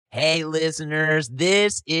Hey, listeners,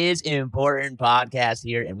 this is Important Podcast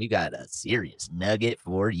here, and we got a serious nugget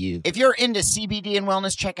for you. If you're into CBD and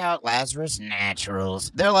wellness, check out Lazarus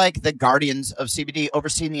Naturals. They're like the guardians of CBD,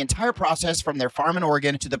 overseeing the entire process from their farm in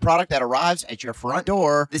Oregon to the product that arrives at your front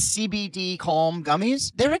door. The CBD Calm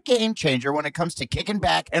Gummies, they're a game changer when it comes to kicking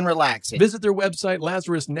back and relaxing. Visit their website,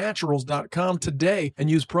 LazarusNaturals.com today, and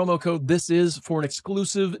use promo code THISIS for an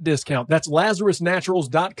exclusive discount. That's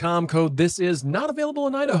LazarusNaturals.com, code THISIS, not available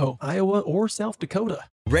in Idaho, Iowa, or South Dakota.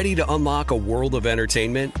 Ready to unlock a world of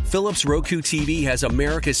entertainment? Philips Roku TV has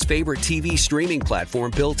America's favorite TV streaming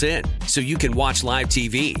platform built in, so you can watch live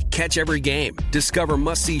TV, catch every game, discover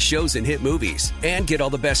must-see shows and hit movies, and get all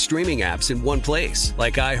the best streaming apps in one place,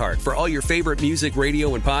 like iHeart for all your favorite music,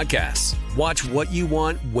 radio, and podcasts. Watch what you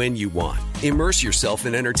want, when you want. Immerse yourself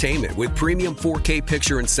in entertainment with premium 4K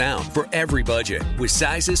picture and sound for every budget, with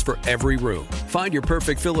sizes for every room. Find your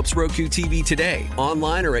perfect Philips Roku TV today,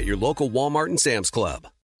 online or at your local Walmart and Sam's Club.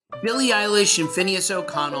 Billie Eilish and Phineas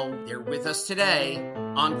O'Connell, they're with us today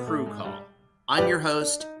on Crew Call. I'm your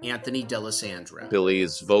host, Anthony D'Alessandro.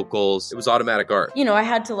 Billie's vocals, it was automatic art. You know, I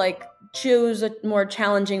had to choose a more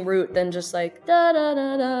challenging route than just da da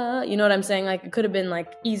da da. You know what I'm saying? It could have been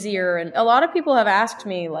easier. And a lot of people have asked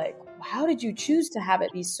me how did you choose to have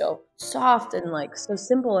it be so soft and so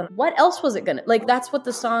simple? And what else was it gonna that's what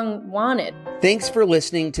the song wanted. Thanks for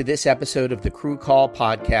listening to this episode of the Crew Call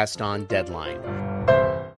podcast on Deadline.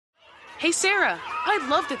 Hey Sarah, I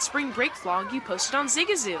love that spring break vlog you posted on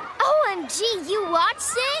Zigazoo. OMG, you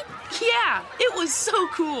watched it? Yeah, it was so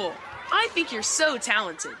cool. I think you're so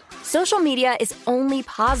talented. Social media is only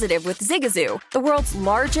positive with Zigazoo, the world's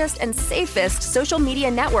largest and safest social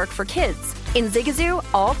media network for kids. In Zigazoo,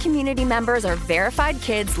 all community members are verified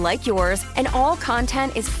kids like yours, and all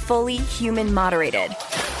content is fully human moderated.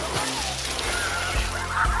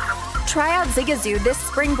 Try out Zigazoo this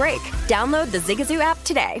spring break. Download the Zigazoo app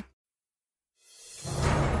today.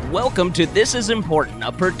 Welcome to This Is Important,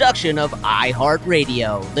 a production of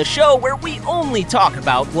iHeartRadio, the show where we only talk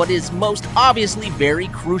about what is most obviously very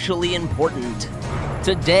crucially important.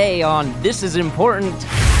 Today on This Is Important.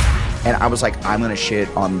 And I was like, I'm going to shit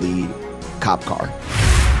on the cop car.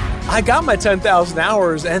 I got my 10,000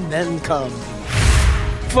 hours and then come.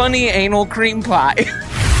 Funny anal cream pie.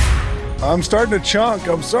 I'm starting to chunk.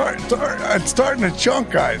 I'm sorry. I'm starting to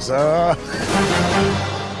chunk, guys.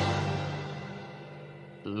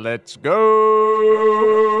 Let's go.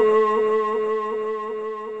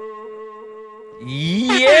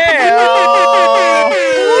 Yeah.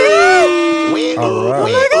 All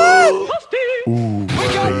right. Ooh,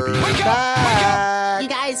 baby. You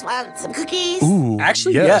guys want some cookies? Ooh,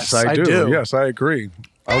 Actually, yes, I do. Yes, I agree.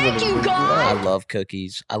 Thank you, God. I love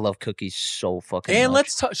cookies. I love cookies so fucking And much.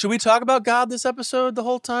 let's talk. Should we talk about God this episode the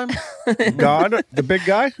whole time? God, the big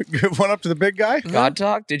guy? Went up to the big guy? God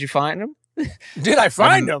talk? Did you find him? Did I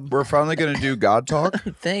find him? We're finally going to do God talk.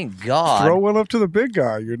 Thank God. Throw one up to the big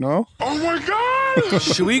guy, you know? Oh my God!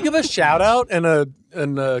 Should we give a shout out and a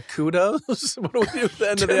kudos? What do we do at the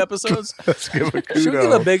end of the episodes? Let's give a kudos. Should we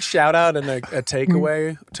give a big shout out and a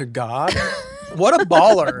takeaway to God? What a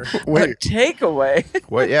baller! Wait. A takeaway.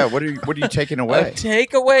 What? Yeah. What are you taking away? A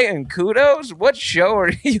takeaway and kudos? What show are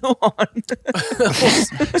you on?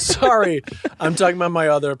 Sorry, I'm talking about my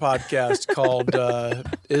other podcast called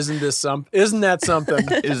Isn't That Something? Isn't that something?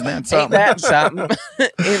 Ain't that something?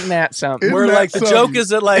 Isn't that something? Where that the something? joke is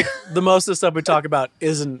that the most of the stuff we talk about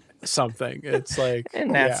isn't something. It's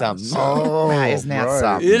Isn't that something? Oh, Isn't that right.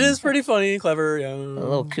 something? It is pretty funny, clever. Yeah. A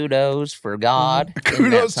little kudos for God.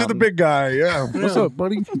 Kudos to the big guy. Yeah. What's up,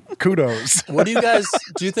 buddy? Kudos. What do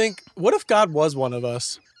you think? What if God was one of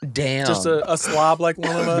us? Damn. Just a slob like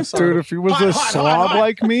one of us? Dude, if he was a slob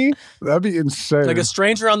like me, that'd be insane. Like a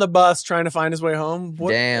stranger on the bus trying to find his way home?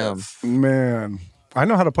 What Damn. if- Man. I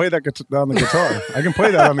know how to play that on the guitar. I can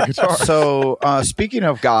play that on the guitar. So, speaking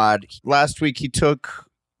of God, last week he took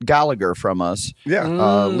Gallagher from us.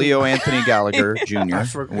 Yeah. Leo Anthony Gallagher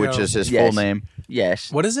Jr., which is his full name.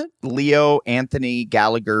 Yes. What is it? Leo Anthony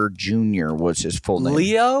Gallagher Jr. was his full name.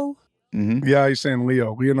 Leo? Mm-hmm. Yeah, he's saying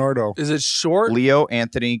Leo. Leonardo. Is it short? Leo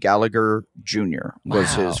Anthony Gallagher Jr.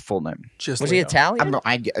 was Wow. his full name. Just Was Leo. he Italian?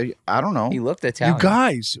 I don't know. He looked Italian. You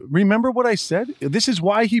guys, remember what I said? This is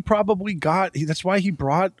why he probably that's why he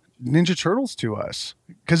brought Ninja Turtles to us.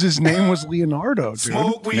 Because his name was Leonardo, dude.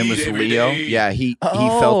 His name was Leo. Yeah, he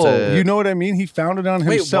felt a... You know what I mean? He found it on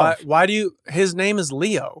himself. Wait, why do you... His name is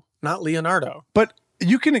Leo, not Leonardo. But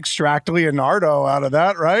You can extract Leonardo out of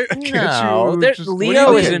that, right? No,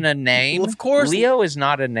 Leo isn't a name. Well, of course. Leo is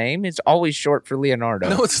not a name. It's always short for Leonardo.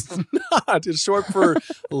 No, it's not. It's short for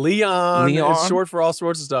Leon. It's short for all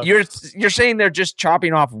sorts of stuff. You're saying they're just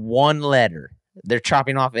chopping off one letter. They're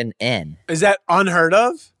chopping off an N. Is that unheard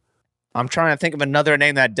of? I'm trying to think of another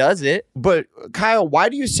name that does it. But Kyle, why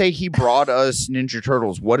do you say he brought us Ninja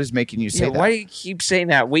Turtles? What is making you say that? Why do you keep saying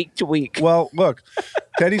that week to week? Well, look,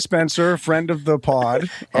 Teddy Spencer, friend of the pod,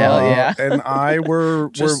 Hell yeah. and I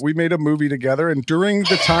we made a movie together. And during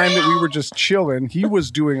the time that we were just chilling, he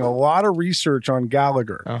was doing a lot of research on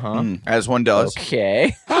Gallagher. As one does.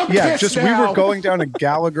 Okay. Yeah, just we were going down a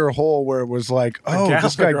Gallagher hole where it was like, oh,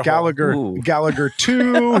 this guy Gallagher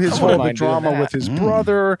 2, his whole drama with his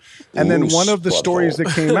brother. And then one of the stories that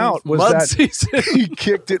came out was that he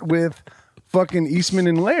kicked it with fucking Eastman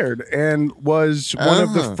and Laird and was one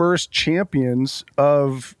of the first champions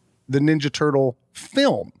of the Ninja Turtle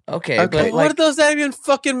film. Okay, but what does that even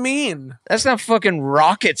fucking mean? That's not fucking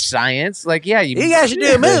rocket science. Like, yeah, you guys should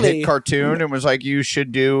do a movie. The hit cartoon and was like, you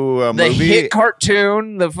should do a the movie. Hit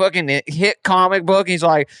cartoon, the fucking hit comic book. He's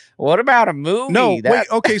like, what about a movie? No,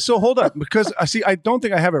 wait, okay, so hold up, because I don't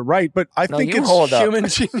think I have it right, but I think it's human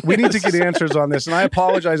genius. We need to get answers on this, and I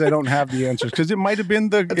apologize I don't have the answers, because it might have been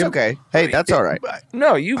the... It's okay. Hey, that's all right.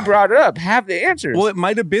 No, you brought it up. Have the answers. Well, it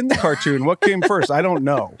might have been the cartoon. What came first? I don't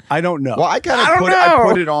know. Well, I kind of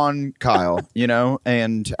put it on Kyle,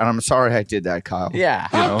 and I'm sorry I did that, Kyle. Yeah.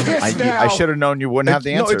 I should have known you wouldn't have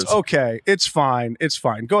the answers. No, it's okay. It's fine. It's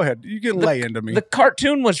fine. Go ahead. You can lay into me. The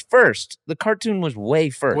cartoon was first. The cartoon was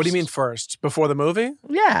way first. What do you mean first? Before the movie?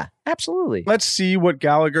 Yeah, absolutely. Let's see what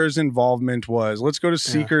Gallagher's involvement was. Let's go to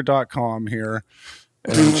Seeker.com here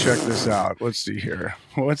and check this out. Let's see here.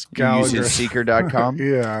 What's Gallagher? You Seeker.com?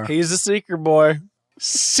 Yeah. He's a seeker boy.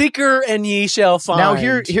 Seeker and ye shall find. Now,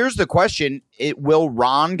 here's the question. Will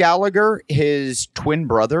Ron Gallagher, his twin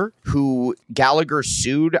brother, who Gallagher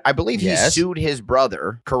sued, I believe he sued his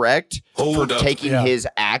brother, correct? For taking his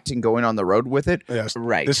act and going on the road with it? Yes.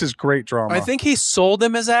 Right. This is great drama. I think he sold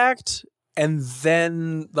him his act, and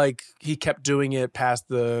then he kept doing it past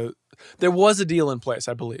the... There was a deal in place,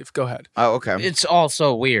 I believe. Go ahead. Oh, okay. It's all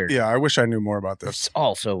so weird. Yeah, I wish I knew more about this. It's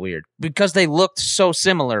all so weird because they looked so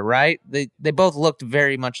similar, right? They both looked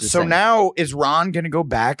very much the same. So now is Ron going to go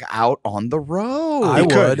back out on the road? I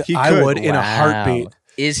would in a heartbeat.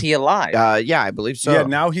 Is he alive? Yeah, I believe so. Yeah,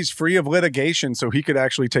 now he's free of litigation, so he could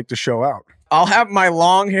actually take the show out. I'll have my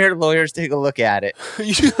long-haired lawyers take a look at it.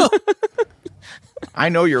 I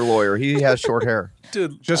know your lawyer. He has short hair.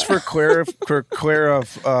 Dude, just for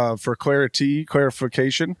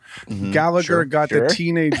clarification, Gallagher got the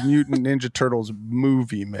Teenage Mutant Ninja Turtles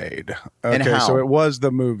movie made. Okay, so it was the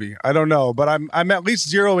movie. I don't know, but I'm at least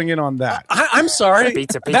zeroing in on that. I'm sorry.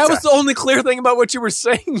 Pizza. That was the only clear thing about what you were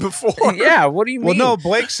saying before. Yeah, what do you mean? Well, no,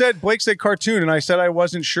 Blake said cartoon, and I said I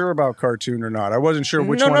wasn't sure about cartoon or not. I wasn't sure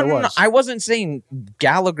which one it was. No, I wasn't saying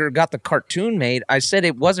Gallagher got the cartoon made. I said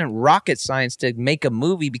it wasn't rocket science to make a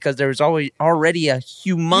movie because there was already a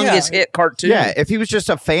humongous hit cartoon. Yeah, if he was just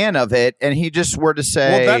a fan of it and he just were to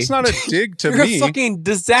say... Well, that's not a dig to You're me. You're a fucking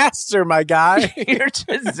disaster, my guy. You're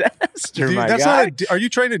a disaster, Dude, my that's guy. Not are you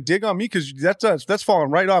trying to dig on me? Because that's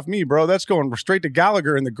falling right off me, bro. That's going straight to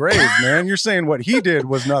Gallagher in the grave, man. You're saying what he did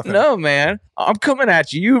was nothing. No, man. I'm coming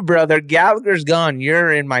at you, brother. Gallagher's gone.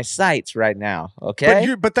 You're in my sights right now,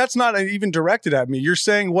 okay? But that's not even directed at me. You're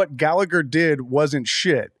saying what Gallagher did wasn't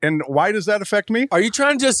shit. And why does that affect me? Are you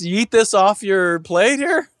trying to just yeet this off your plate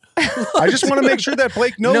here? I just want to make sure that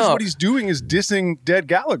Blake knows what he's doing is dissing dead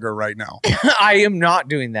Gallagher right now. I am not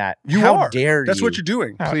doing that. How How dare you? That's what you're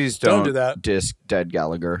doing. Please don't do that. Diss dead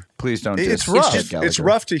Gallagher. Please don't diss It's rough. dead Gallagher. It's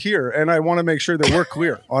rough to hear, and I want to make sure that we're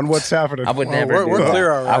clear on what's happening. I would never do we're that.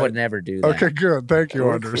 clear, all right. I would never do that. Okay, good. Thank you,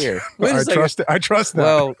 We're Anders. clear. I trust that.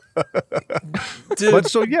 Well, dude, but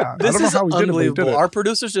so yeah, this I don't know is how he did it, but he unbelievable. did it. Our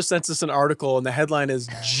producers just sent us an article, and the headline is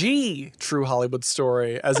 "G True Hollywood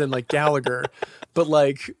Story," as in like Gallagher. But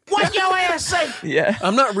like, What your ass say? yeah.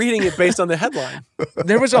 I'm not reading it based on the headline.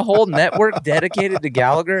 There was a whole network dedicated to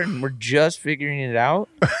Gallagher, and we're just figuring it out.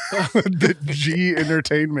 The G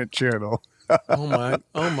Entertainment Channel. Oh my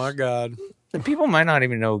God. And people might not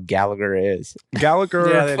even know who Gallagher is.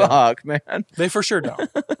 Gallagher. Yeah, they don't. Fuck, man. They for sure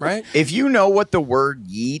don't, right? If you know what the word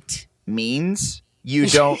yeet means, you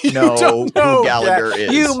don't know who Gallagher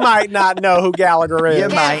is. You might not know who Gallagher is. You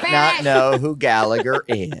might not know who Gallagher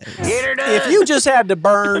is. If you just had to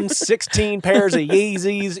burn 16 pairs of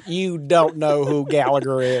Yeezys, you don't know who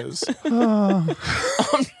Gallagher is.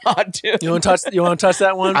 dude. You want to touch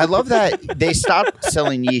that one? I love that they stopped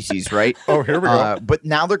selling Yeezys, right? Oh, here we go. But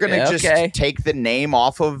now they're going to just okay. take the name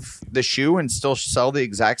off of the shoe and still sell the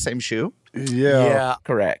exact same shoe? Yeah.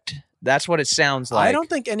 Correct. That's what it sounds like. I don't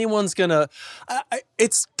think anyone's gonna.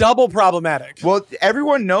 It's double problematic. Well,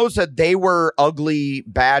 everyone knows that they were ugly,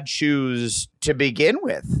 bad shoes to begin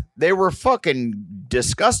with. They were fucking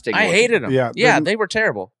disgusting. I hated them. Yeah, they were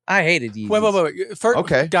terrible. I hated Yeezys. Wait. First,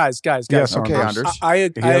 Okay. Guys. Yes, Okay, Anders. I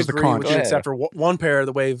has the agree conch. with you, except for one pair.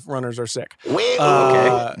 The Wave runners are sick.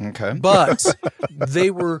 Okay. But they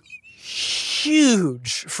were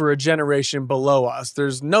huge for a generation below us.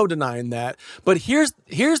 There's no denying that. But here's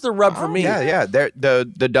the rub for me. Yeah. They're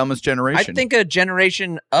the dumbest generation. I think a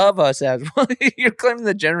generation of us as well. You're claiming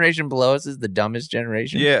the generation below us is the dumbest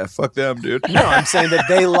generation? Yeah, fuck them, dude. No, I'm saying that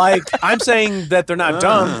they like. I'm saying that they're not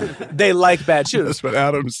dumb. They like bad shoes. That's what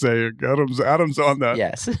Adam's saying. Adam's on that.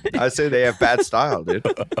 Yes. I say they have bad style, dude.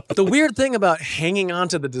 The weird thing about hanging on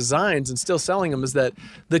to the designs and still selling them is that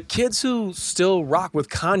the kids who still rock with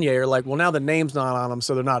Kanye are like, well, now the name's not on them,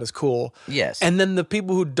 so they're not as cool. Yes. And then the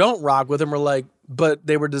people who don't rock with him are like, but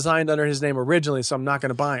they were designed under his name originally, so I'm not going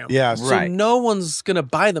to buy them. Yeah, So right. no one's going to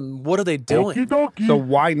buy them. What are they doing? So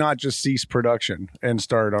why not just cease production and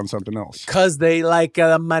start on something else? Because they like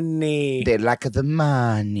the money. They lack the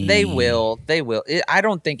money. They will. I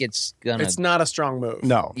don't think it's gonna. It's not a strong move.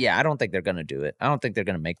 No. Yeah, I don't think they're gonna do it. I don't think they're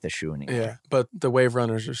gonna make the shoe anymore. Yeah, but the Wave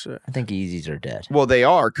Runners are sick. I think Yeezys are dead. Well, they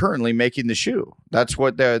are currently making the shoe. That's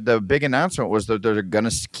what the big announcement was, that they're going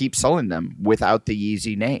to keep selling them without the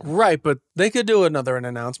Yeezy name. Right, but they could do an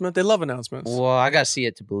announcement. They love announcements. Well, I gotta see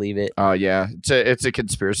it to believe it. Oh, yeah. It's a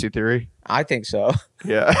conspiracy theory. I think so.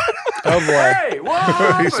 Yeah. Oh, boy.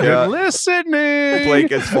 Hey, He's been listening. Blake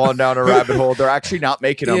has fallen down a rabbit hole. They're actually not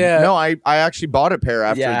making them. Yeah. No, I actually bought a pair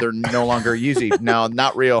after Yeah. they're no longer Yeezy. No,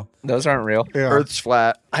 not real. Those aren't real. Yeah. Earth's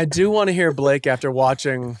flat. I do want to hear Blake after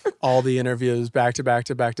watching all the interviews back to back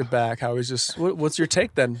to back to back. How he's just, what's your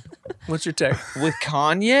take then? What's your take? With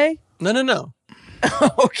Kanye? No.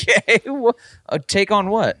 Okay. A take on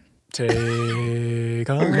what? Take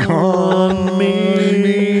on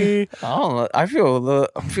me. Oh, I'm feeling a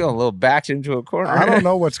little backed into a corner. I don't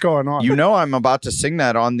know what's going on. You know I'm about to sing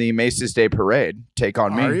that on the Macy's Day Parade. Take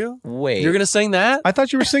on me. Are you? Wait. You're going to sing that? I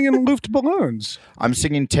thought you were singing Luft Balloons. I'm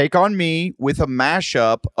singing Take on Me with a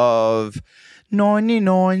mashup of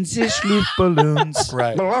 99 Zish Luftballons.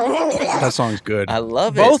 Right. That song's good. I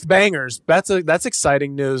love it. Both bangers. That's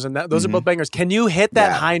exciting news, and those are both bangers. Can you hit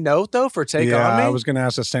that high note though for Take on Me? I was going to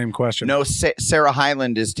ask the same question. No, Sarah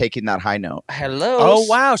Hyland is taking that high note. Hello. Oh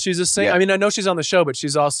wow, she's a singer. Yeah. I mean, I know she's on the show, but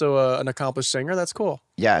she's also an accomplished singer. That's cool.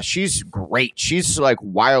 Yeah, she's great. She's like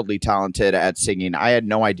wildly talented at singing. I had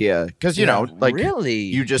no idea because you know, like really,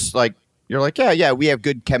 you just like you're like yeah, we have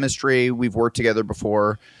good chemistry. We've worked together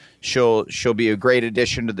before. She'll be a great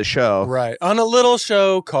addition to the show. Right. On a little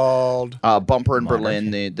show called Bumper in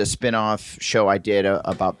Berlin, the spin-off show I did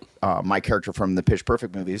about my character from the Pitch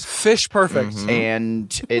Perfect movies. Fish Perfect.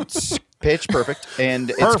 And it's Pitch Perfect.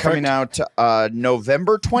 And it's coming out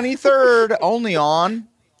November 23rd, only on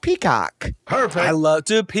Peacock. Perfect.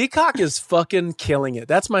 Dude, Peacock is fucking killing it.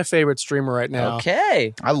 That's my favorite streamer right now.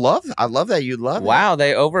 Okay. I love that you love it. Wow,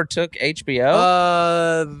 they overtook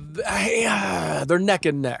HBO? They're neck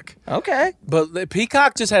and neck. Okay. But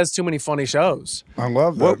Peacock just has too many funny shows. I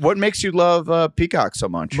love that. What makes you love Peacock so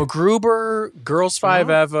much? MacGruber, Girls 5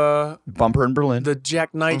 Eva, Bumper in Berlin. the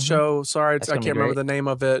Jack Knight show. Sorry, I can't remember the name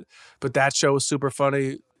of it, but that show was super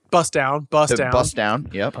funny. Bust Down. Bust Down.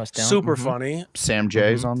 Yep. Bust Down. Super funny. Sam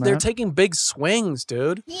J's on that. They're taking big swings,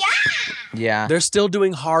 dude. Yeah. They're still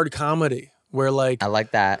doing hard comedy. Where like I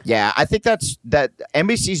like that. Yeah, I think that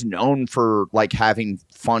NBC's known for like having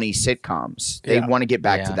funny sitcoms. They want to get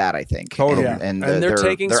back to that, I think. Totally. And they're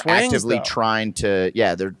taking they're swings, actively though. trying to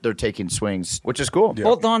they're taking swings, which is cool. Yeah.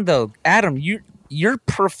 Hold on though. Adam, you're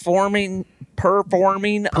performing at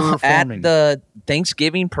the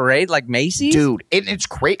Thanksgiving parade like Macy's? Dude, it's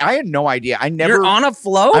great. I had no idea. You're on a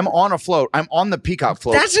float? I'm on a float. I'm on the Peacock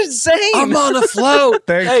float. That's insane. I'm on a float.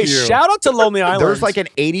 Thank you. Shout out to Lonely Island. There's like an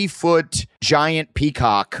 80-foot giant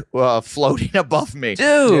peacock floating above me.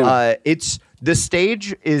 Dude. The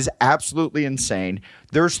stage is absolutely insane.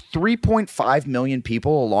 There's 3.5 million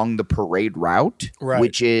people along the parade route,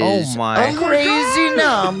 which is a crazy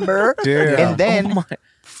number. Damn. And then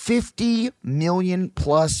 50 million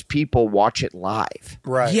plus people watch it live.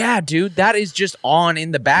 Right. Yeah, dude, that is just on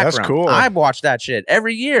in the background. That's cool. I've watched that shit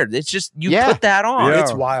every year. It's just you put that on. Yeah.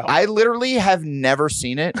 It's wild. I literally have never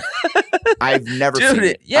seen it. I've never Dude, seen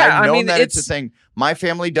it. yeah, I've known I mean, that it's a thing. My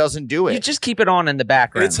family doesn't do it. You just keep it on in the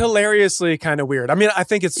background. It's hilariously kind of weird. I mean, I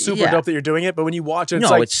think it's super dope that you're doing it, but when you watch it,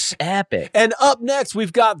 it's epic. And up next,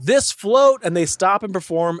 we've got this float, and they stop and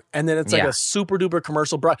perform, and then it's like a super duper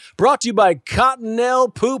commercial brought to you by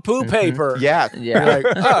Cottonelle Poo Poo Paper. Yeah. You're like,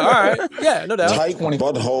 oh, all right. Yeah, no doubt. Tight one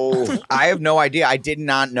butthole. I have no idea. I did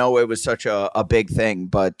not know it was such a big thing,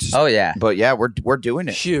 but but yeah, we're doing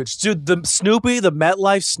it. Huge, dude. The Snoopy, the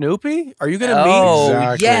MetLife Snoopy. Are you gonna meet?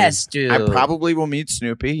 Oh yes, dude. I probably will meet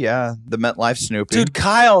Snoopy. Yeah, the MetLife Snoopy. Dude,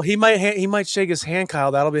 Kyle, he might shake his hand.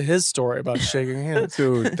 Kyle, that'll be his story about shaking hands.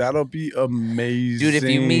 Dude, that'll be amazing. Dude, if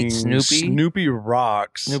you meet Snoopy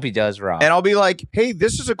rocks. Snoopy does rock. And I'll be like, hey,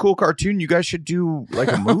 this is a cool cartoon. You guys should do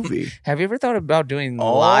like a movie. Have you ever thought about doing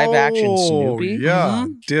live action Snoopy? Yeah,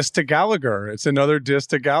 diss to Gallagher. It's another diss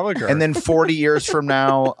to Gallagher. And then 40 years from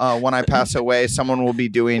now, when I pass away, someone will be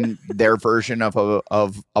doing their version of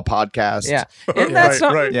a podcast. Yeah, isn't that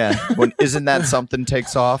something? Right. Yeah, isn't that something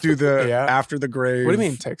takes off? Do the after the grave. What do you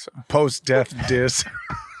mean takes off? Post-death diss.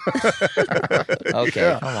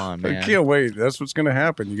 Okay, come on, man. I can't wait. That's what's going to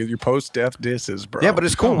happen. You get your post-death disses, bro. Yeah, but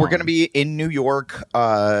it's cool. We're going to be in New York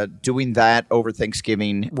doing that over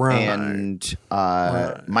Thanksgiving. Right. And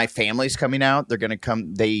my family's coming out. They're going to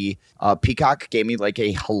come. Peacock gave me like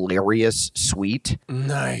a hilarious suite.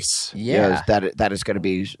 Nice. Yeah. That is going to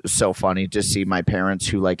be so funny to see my parents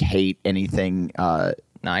who like hate anything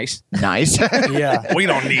Nice. Yeah. We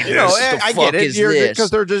don't need this. I get it.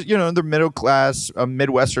 Because they're just, they're middle class,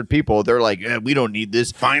 Midwestern people. They're like, we don't need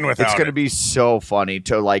this. Fine without It's going to be so funny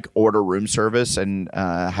to like order room service and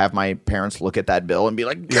have my parents look at that bill and be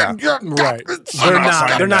like, right.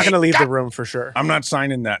 They're not going to leave the room for sure. I'm not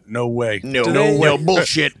signing that. No way. No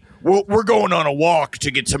bullshit. We're going on a walk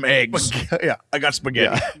to get some eggs. Yeah, I got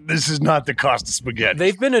spaghetti. Yeah. This is not the cost of spaghetti.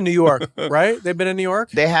 They've been in New York, right? They've been in New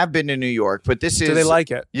York? They have been in New York, but this is... Do they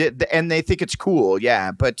like it? Yeah, and they think it's cool,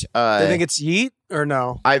 yeah, but... they think it's yeet or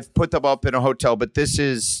no? I've put them up in a hotel, but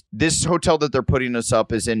this hotel that they're putting us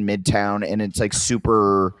up is in Midtown, and it's like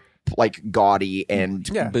super... like gaudy and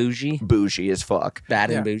bougie as fuck.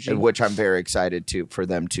 Bad and bougie. Which I'm very excited for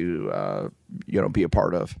them to be a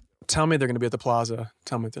part of. Tell me they're going to be at the Plaza.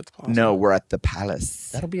 Tell me they're at the Plaza. No, we're at the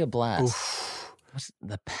Palace. That'll be a blast. What's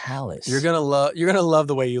the Palace? You're gonna love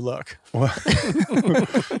the way you look. I'm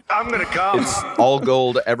gonna come. It's all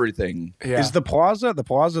gold, everything. Yeah. Is the Plaza? The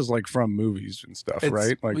Plaza is like from movies and stuff,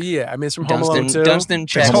 right? Like, yeah, I mean it's from Home Alone 2. Dunstan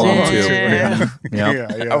checks in.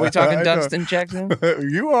 Yeah. Are we talking Dunstan checks in?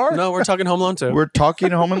 You are. No, we're talking Home Alone 2. We're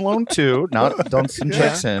talking Home Alone 2, not Dunstan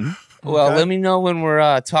checks in. Well, let me know when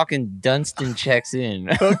we're talking Dunstan checks in.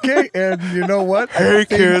 Okay, and you know what? Hey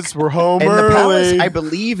kids, we're home and early. The Palace, I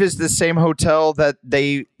believe, is the same hotel that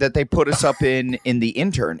they put us up in The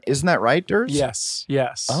Intern. Isn't that right, Durs?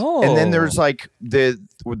 Yes. Oh, and then there's like they're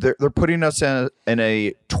putting us in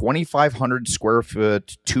a 2,500 square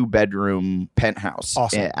foot 2-bedroom penthouse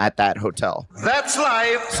at that hotel. That's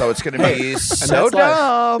life. So it's going to be so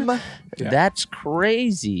dumb. Yeah. That's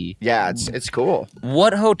crazy. Yeah, it's cool.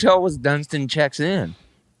 What hotel was Dunstan checks in?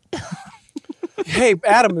 Hey,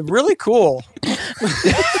 Adam, really cool.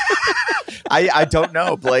 I don't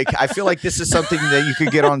know, Blake. I feel like this is something that you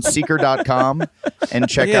could get on Seeker.com and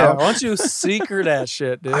check out. Why don't you Seeker that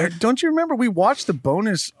shit, dude? Don't you remember we watched the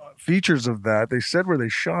bonus features of that? They said where they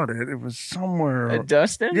shot it. It was somewhere. At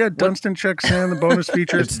Dunstan? Yeah, Dunstan checks in the bonus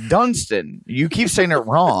features. It's Dunstan. You keep saying it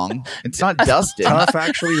wrong. It's not Dustin. Tough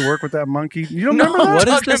actually to work with that monkey. You don't remember that? What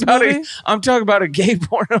is this movie? I'm talking about a gay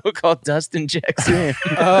porno called Dunstan Checks In.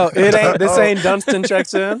 This ain't Dunstan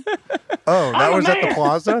checks in? Oh, that was at the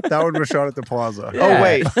Plaza? That one was shot at the Plaza. Yeah.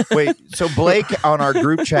 Oh, wait. So Blake on our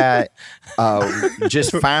group chat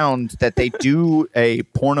just found that they do a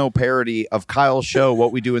porno parody of Kyle's show,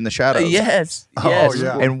 What We Do in the Shadows. Yes. Oh,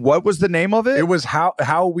 yeah. And what was the name of it? It was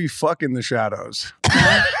How We Fuck in the Shadows.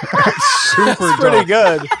 Super dope. Pretty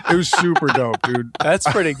good. It was super dope, dude. That's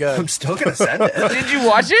pretty good. I'm still gonna send it. Did you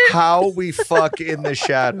watch it? How We Fuck in the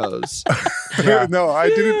Shadows. No, I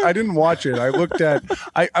didn't watch it. I looked at.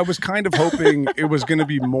 I was kind of hoping it was going to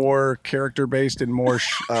be more character based and more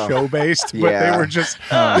show based, but they were just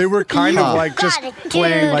they were kind of like just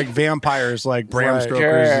playing like vampires, like Bram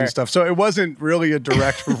Stoker's and stuff. So it wasn't really a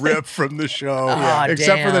direct rip from the show,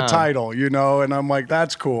 except for the title, And I'm like,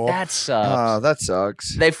 that's cool. That sucks. That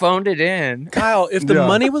sucks. They phoned it in. Kyle, if the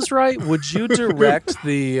money was right, would you direct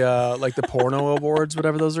the like the porno awards,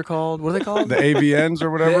 whatever those are called? What are they called? The AVNs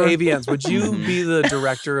or whatever. The AVNs. Would you you be the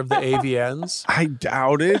director of the AVNs? I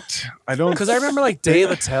doubt it. I don't. Because I remember like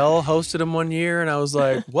Dave Attell hosted them one year, and I was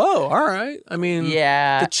like, whoa, all right. I mean,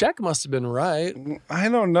 the check must have been right. I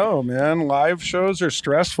don't know, man. Live shows are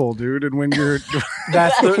stressful, dude. And when you're...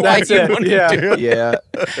 that's it. Yeah. Yeah.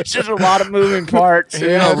 It's just a lot of moving parts.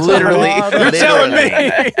 Yeah, literally. You're telling me.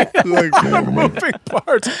 Like, moving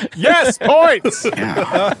parts. Yes, points.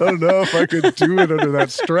 I don't know if I could do it under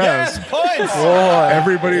that stress. Yes, points. Oh,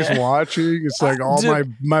 everybody's watching. It's like all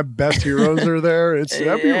my best heroes are there.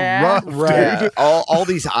 That'd be rough, dude. All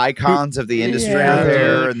these icons of the industry are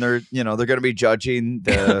there, and they're going to be judging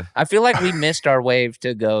the. I feel like we missed our wave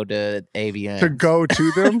to go to AVN. To go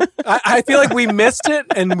to them? I feel like we missed it,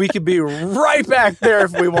 and we could be right back there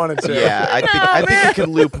if we wanted to. Yeah, I think we could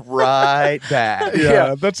loop right back.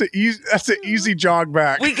 Yeah, that's an easy jog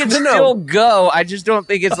back. We can still go. I just don't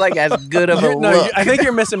think it's like as good of a look. I think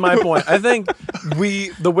you're missing my point. I think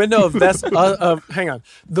the window of this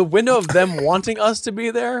the window of them wanting us to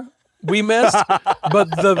be there, we missed, but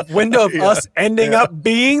the window of us ending up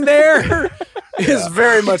being there is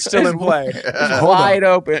very much still in play. It's wide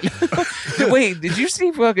open. Wait, did you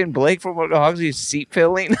see fucking Blake from Hogsy's seat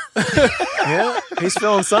filling? Yeah, he's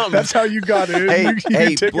filling something. That's how you got in.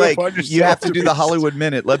 Hey, take Blake, it upon yourself you have to do be- the Hollywood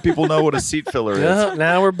Minute. Let people know what a seat filler is. Yeah,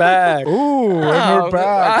 now we're back. Ooh, and we're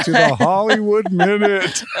back to the Hollywood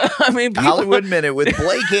Minute. I mean, Hollywood Minute with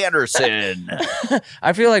Blake Anderson.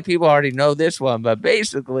 I feel like people already know this one, but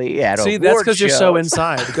basically, at See, award that's because you're so shows-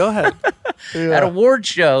 inside. Go ahead. At award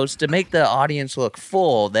shows, to make the audience look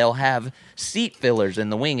full, they'll have seat fillers in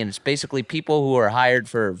the wing, and it's basically people who are hired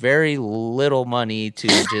for very little money to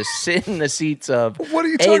just sit in the seats of What are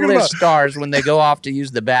you talking about? A-list stars when they go off to use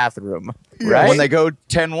the bathroom. Right? When they go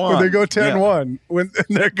 10-1. When they go 10-1. When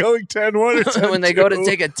they're going 10-1 or 10-2. When they go to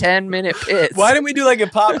take a 10-minute piss. Why didn't we do like a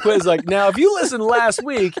pop quiz? Like, now, if you listened last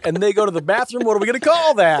week and they go to the bathroom, what are we going to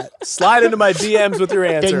call that? Slide into my DMs with your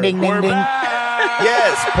answer. Ding, ding, ding, ding.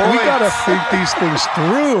 Yes, We got to think these things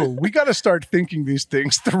through. We got to start thinking these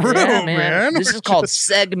things through, Yeah, man. This is called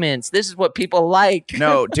segments. This is what people like.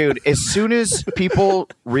 No, dude, as soon as people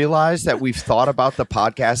realize that we've thought about the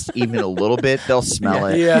podcast even a little bit, they'll smell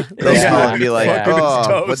it. Yeah. They'll smell it and be like, Fucking oh, it's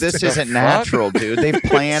but toast. this isn't natural, dude. They've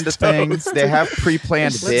planned things. They have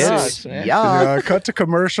pre-planned bits. sucks, man. Yuck. Yeah, cut to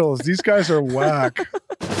commercials. These guys are whack.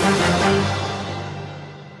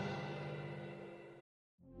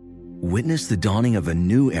 Witness the dawning of a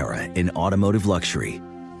new era in automotive luxury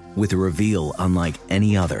with a reveal unlike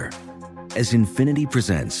any other as Infiniti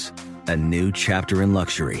presents a new chapter in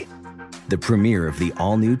luxury, the premiere of the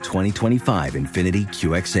all-new 2025 Infiniti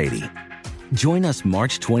QX80. Join us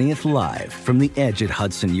March 20th live from the Edge at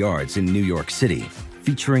Hudson Yards in New York City,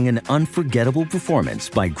 featuring an unforgettable performance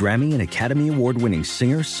by Grammy and Academy Award-winning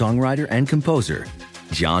singer, songwriter, and composer,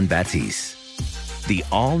 John Batiste. The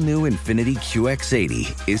all-new Infiniti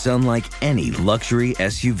QX80 is unlike any luxury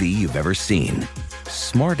SUV you've ever seen.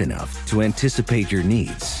 Smart enough to anticipate your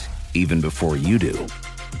needs, even before you do.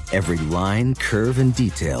 Every line, curve, and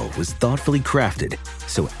detail was thoughtfully crafted,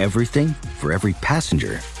 so everything for every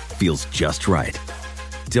passenger feels just right.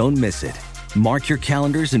 Don't miss it. Mark your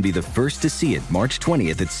calendars and be the first to see it March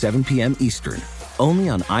 20th at 7 p.m. Eastern, only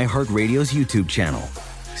on iHeartRadio's YouTube channel.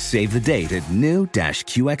 Save the date at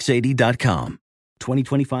new-QX80.com.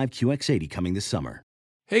 2025 QX80 coming this summer.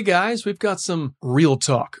 Hey guys, we've got some real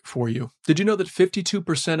talk for you. Did you know that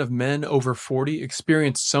 52% of men over 40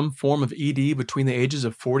 experience some form of ED between the ages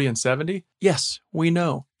of 40 and 70? Yes, we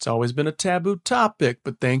know. It's always been a taboo topic,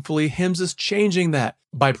 but thankfully HIMSS is changing that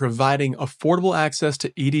by providing affordable access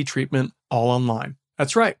to ED treatment all online.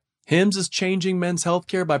 That's right. HIMSS is changing men's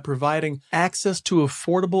healthcare by providing access to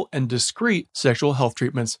affordable and discreet sexual health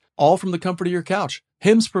treatments, all from the comfort of your couch.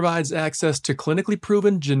 HIMSS provides access to clinically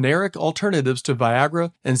proven generic alternatives to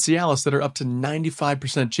Viagra and Cialis that are up to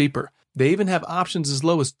 95% cheaper. They even have options as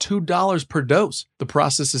low as $2 per dose. The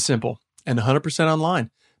process is simple and 100% online.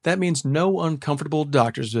 That means no uncomfortable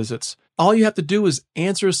doctor's visits. All you have to do is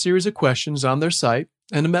answer a series of questions on their site,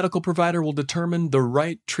 and a medical provider will determine the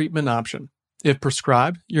right treatment option. If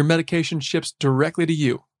prescribed, your medication ships directly to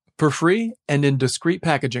you for free and in discreet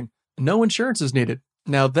packaging. No insurance is needed.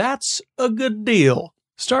 Now that's a good deal.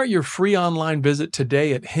 Start your free online visit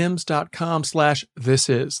today at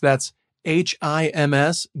hims.com/thisis. That's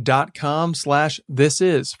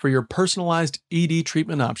HIMS.com/thisis for your personalized ED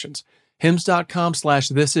treatment options.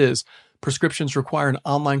 hims.com/thisis. Prescriptions require an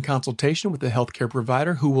online consultation with a healthcare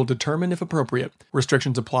provider who will determine if appropriate.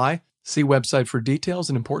 Restrictions apply. See website for details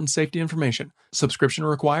and important safety information. Subscription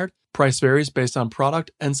required. Price varies based on product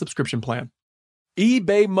and subscription plan.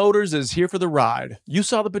 eBay Motors is here for the ride. You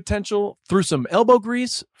saw the potential. Through some elbow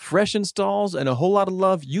grease, fresh installs, and a whole lot of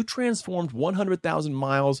love, you transformed 100,000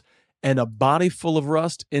 miles and a body full of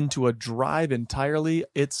rust into a drive entirely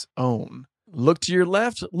its own. Look to your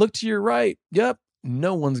left, look to your right. Yep,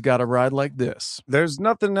 no one's got a ride like this. There's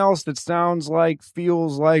nothing else that sounds like,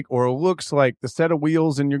 feels like, or looks like the set of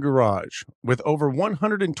wheels in your garage. With over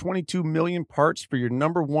 122 million parts for your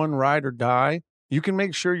number one ride or die, you can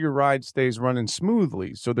make sure your ride stays running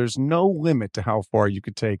smoothly, so there's no limit to how far you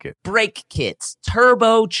could take it. Brake kits,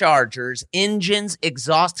 turbochargers, engines,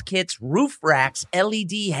 exhaust kits, roof racks,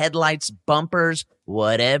 LED headlights, bumpers,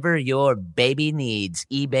 whatever your baby needs,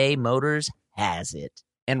 eBay Motors has it.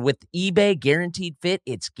 And with eBay Guaranteed Fit,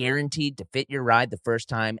 it's guaranteed to fit your ride the first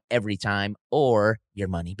time, every time, or your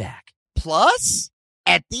money back. Plus,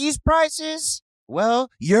 at these prices, well,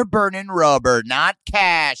 you're burning rubber, not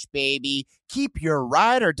cash, baby. Keep your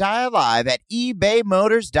ride or die alive at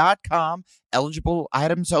ebaymotors.com. Eligible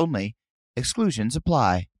items only. Exclusions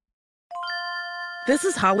apply. This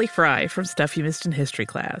is Holly Fry from Stuff You Missed in History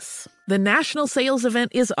class. The national sales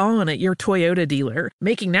event is on at your Toyota dealer,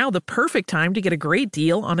 making now the perfect time to get a great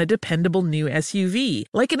deal on a dependable new SUV,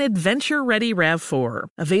 like an adventure-ready RAV4.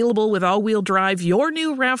 Available with all-wheel drive, your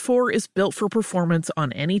new RAV4 is built for performance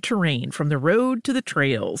on any terrain, from the road to the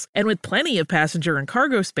trails. And with plenty of passenger and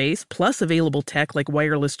cargo space, plus available tech like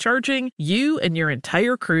wireless charging, you and your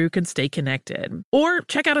entire crew can stay connected. Or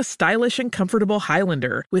check out a stylish and comfortable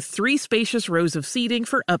Highlander with 3 spacious rows of seating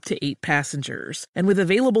for up to 8 passengers. And with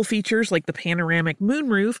available features like the panoramic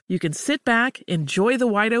moonroof, you can sit back, enjoy the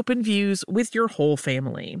wide open views with your whole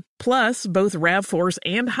family. Plus, both RAV4s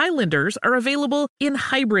and Highlanders are available in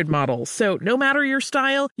hybrid models, so no matter your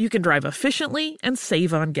style, you can drive efficiently and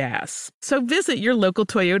save on gas. So visit your local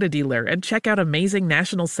Toyota dealer and check out amazing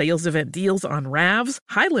national sales event deals on RAVs,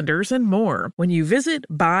 Highlanders, and more when you visit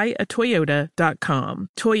buyatoyota.com.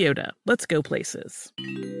 Toyota, let's go places.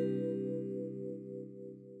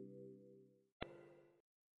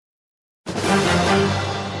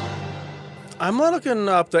 I'm looking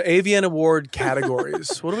up the AVN Award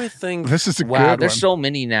categories. What do we think? This is a good Wow, there's one. so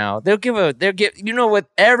many now. They'll give you know what?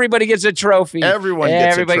 Everybody gets a trophy. Everybody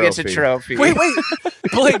gets a trophy. Wait.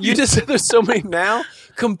 Blake, you just said there's so many now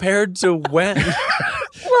compared to when?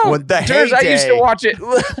 Well, When the Durs, I used to heyday. watch it.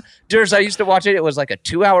 Durs, I used to watch it. It was like a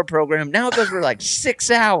 2-hour program. Now it goes for like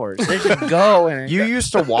 6 hours. They just go and You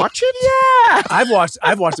used to watch it? yeah. I've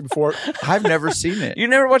watched it before. I've never seen it. You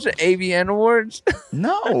never watched the AVN Awards?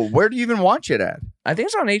 No. Where do you even watch it at? I think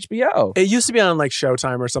it's on HBO. It used to be on like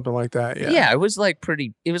Showtime or something like that. Yeah, it was like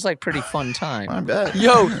pretty fun time. I bet.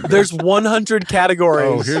 Yo, there's 100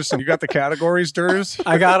 categories. Oh, you got the categories, Durs?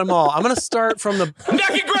 I got them all. I'm gonna start from the.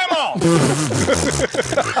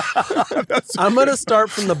 I'm gonna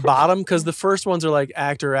start from the bottom because the first ones are like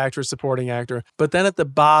actor, actress, supporting actor. But then at the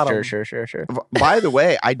bottom, Sure. By the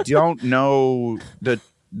way, I don't know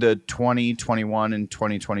the 2021 and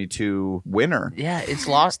 2022 winner. Yeah, it's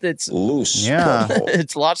lost its Loose. Yeah.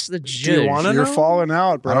 it's lost the juice. Do you want to You're know? falling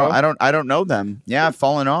out, bro. I don't know them. Yeah, I've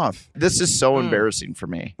fallen off. This is so embarrassing for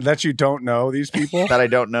me That you don't know these people? that I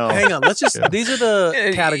don't know. Hang on, let's just. These are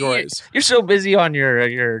the categories. You're so busy on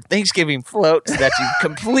your Thanksgiving floats that you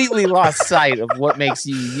completely lost sight of what makes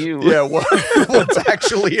you you. Yeah, what's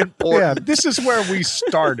actually Yeah, important? this is where we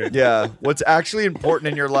started. Yeah, what's actually important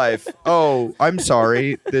in your life? Oh, I'm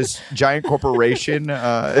sorry. This giant corporation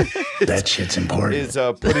That shit's important. is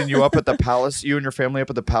putting you up at the Palace, you and your family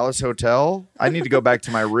up at the Palace Hotel. I need to go back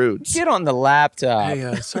to my roots. Get on the laptop.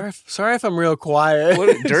 Hey, sorry if I'm real quiet.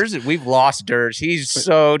 We've lost Durs. He's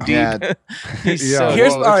so deep. Yeah. He's Yeah. so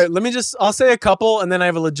Here's deep. all right. Let me I'll say a couple, and then I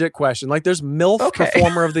have a legit question. Like, there's MILF Okay.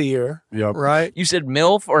 Performer of the Year, Yep. right? You said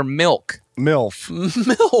MILF or milk? MILF.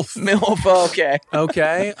 MILF. MILF, okay.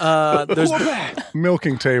 Okay. There's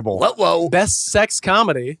Milking table. Whoa. Best Sex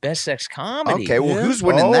Comedy. Best sex comedy. Okay, well, Yeah. who's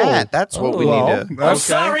winning Oh. that? That's what we Well, need to. that's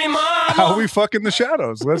Sorry, Mom. how we fuck in the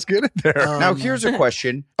shadows. Let's get it there. Now, here's a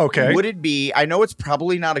question. Okay. Would it be, I know it's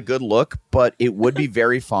probably not a good look, but it would be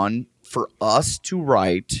very fun for us to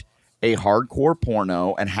write a hardcore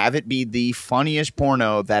porno and have it be the funniest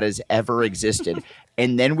porno that has ever existed.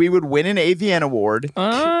 And then we would win an AVN award.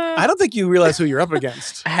 I don't think you realize who you're up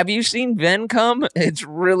against. Have you seen Ven come? It's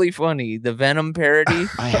really funny. The Venom parody.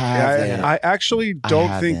 I have. I actually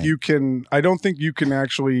don't think haven't. you can. I don't think you can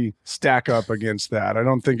actually stack up against that. I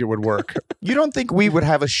don't think it would work. You don't think we would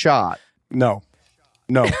have a shot? No.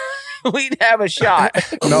 we'd have a shot.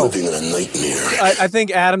 No. Living in a nightmare. I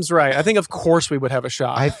think Adam's right. I think, of course, we would have a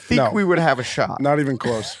shot. I think we would have a shot. Not even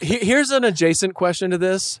close. Here's an adjacent question to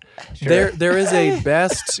this. Sure. There is a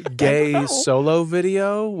best gay solo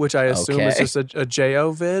video, which I assume is just a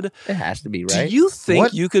JO vid. It has to be, right? Do you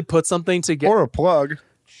think you could put something together? Or a plug.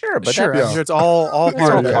 Sure, but sure, I'm sure it's all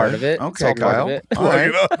part of it. Okay, Kyle. All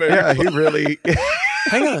right. Yeah, he really.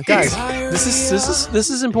 Hang on, guys. This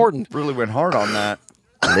is important. Really went hard on that.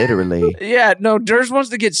 Literally. Yeah, no, Durs wants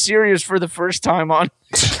to get serious for the first time on.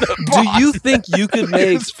 Do you think you could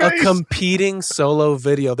make a competing solo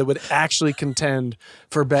video that would actually contend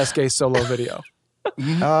for best gay solo video?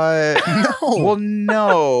 No. Well,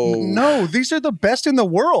 no. No, these are the best in the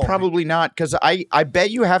world. Probably not, because I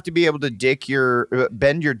bet you have to be able to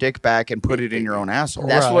bend your dick back and put it in your own asshole.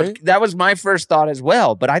 That was my first thought as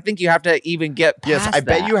well, but I think you have to even get past I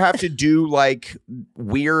bet you have to do like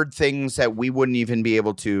weird things that we wouldn't even be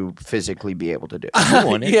able to physically be able to do.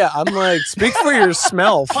 Yeah, I'm like, speak for your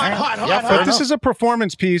smell. But this is a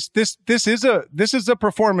performance piece. This is a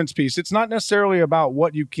performance piece. It's not necessarily about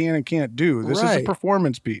what you can and can't do. This is a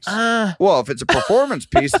performance piece. Well, if it's a performance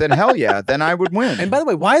piece, then hell yeah, then I would win. And by the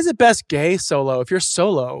way, why is it best gay solo? If you're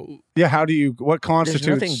solo, yeah, what constitutes?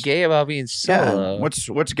 There's nothing gay about being solo. Yeah,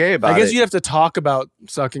 what's gay about it? I guess you have to talk about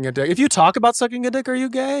sucking a dick. If you talk about sucking a dick, are you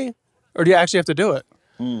gay? Or do you actually have to do it?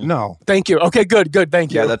 No. Thank you. Okay, good.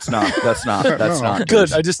 Thank you. Yeah, that's not not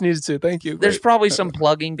good. I just needed to. Thank you. There's probably some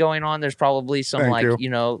plugging going on. There's probably some some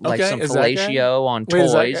fellatio on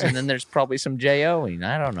toys, and then there's probably some JOing.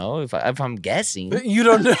 I don't know if I'm guessing. You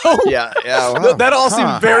don't know? Yeah. Well, that all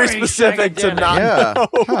seemed very specific to not know.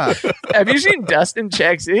 Huh. Have you seen Dustin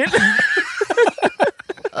Checks In?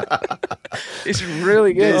 It's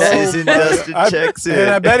really good. Dustin checks in. And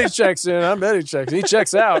I bet he checks in. He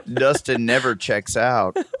checks out. Dustin never checks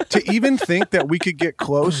out. To even think that we could get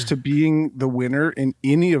close to being the winner in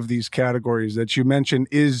any of these categories that you mentioned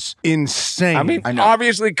is insane. I mean,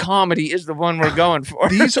 obviously comedy is the one we're going for.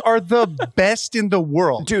 These are the best in the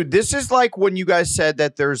world. Dude, this is like when you guys said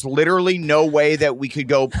that there's literally no way that we could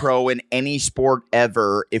go pro in any sport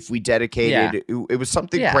ever if we dedicated. Yeah. It was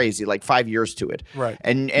something crazy, like 5 years to it. Right.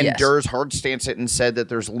 And Durs hard stance it and said that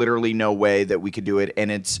there's literally no way that we could do it.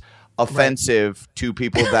 And it's offensive to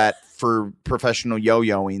people that for professional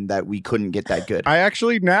yo-yoing that we couldn't get that good. I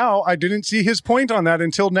didn't see his point on that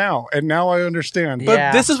until now, and now I understand.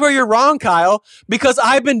 But this is where you're wrong, Kyle, because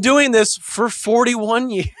I've been doing this for 41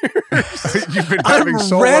 years. You've been having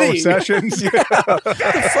solo sessions? Yeah. What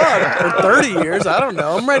the fuck? Or 30 years, I don't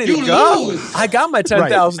know. I'm ready to go. I got my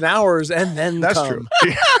 10,000 hours and then That's true.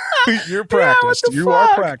 You're practiced. You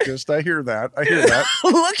are practiced. I hear that.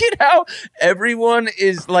 Look at how everyone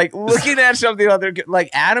is like looking at something other, like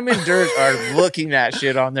Adam and Durs are looking at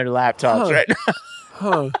shit on their laptops right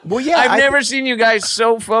now. Well, yeah, I've never seen you guys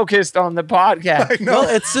so focused on the podcast. Well,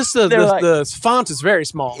 it's just the font is very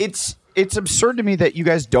small. It's absurd to me that you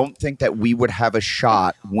guys don't think that we would have a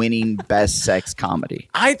shot winning best sex comedy.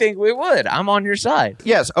 I think we would. I'm on your side.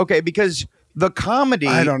 Yes, okay, because the comedy...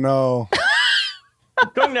 I don't know.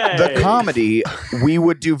 The comedy, we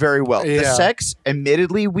would do very well. Yeah. The sex,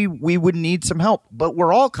 admittedly, we would need some help, but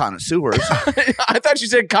we're all connoisseurs. I thought you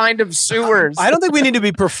said kind of sewers. I don't think we need to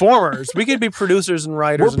be performers. We could be producers and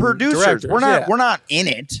writers. We're producers. Directors. We're not in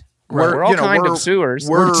it. We're all kind of sewers.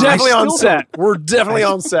 We're definitely on set. We're definitely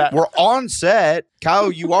on set. We're on set.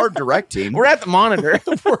 Kyle, you are directing. We're at the monitor.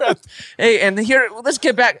 Hey, and here, let's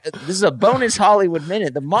get back. This is a bonus Hollywood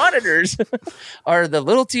minute. The monitors are the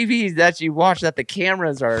little TVs that you watch that the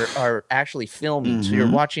cameras are actually filming. Mm-hmm. So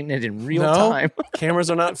you're watching it in real time. Cameras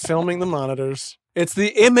are not filming the monitors. It's the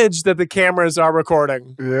image that the cameras are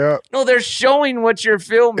recording. Yeah. No, they're showing what you're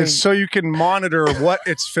filming. It's so you can monitor what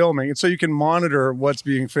it's filming. It's so you can monitor what's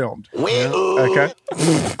being filmed. Okay.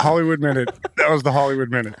 Hollywood Minute. That was the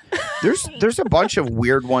Hollywood Minute. There's a bunch of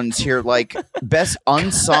weird ones here, like best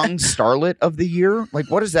unsung starlet of the year.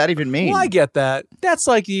 Like, what does that even mean? Well, I get that. That's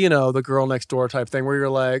like, the girl next door type thing where you're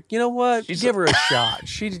like, you know what? Give her a shot.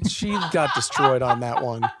 She got destroyed on that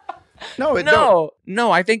one.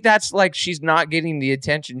 No, I think that's like she's not getting the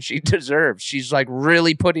attention she deserves. She's like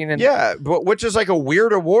really putting in. Yeah, but which is like a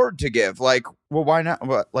weird award to give. Like, well, why not?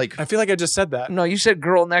 What, like, I feel like I just said that. No, you said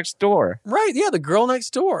girl next door. Right? Yeah, the girl next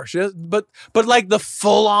door. But like the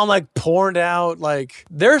full on like porned out like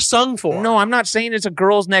they're sung for. No, I'm not saying it's a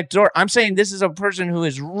girl's next door. I'm saying this is a person who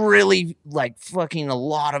is really like fucking a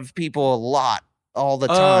lot of people a lot. All the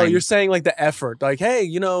time. Oh, you're saying like the effort. Like, hey,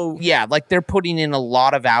 Yeah, like they're putting in a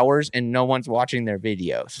lot of hours and no one's watching their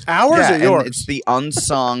videos. Hours or yours? It's the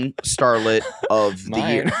unsung starlet of the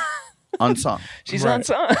year. Unsung. She's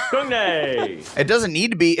unsung. It doesn't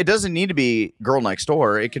need to be. It doesn't need to be Girl Next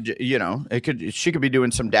Door. It could, she could be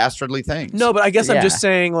doing some dastardly things. No, but I guess I'm just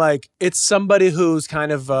saying, like, it's somebody who's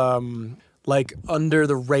kind of like under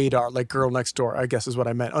the radar, like Girl Next Door, I guess is what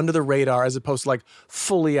I meant. Under the radar, as opposed to like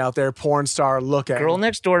fully out there porn star looking. Girl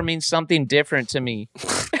Next Door means something different to me.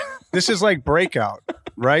 This is like Breakout,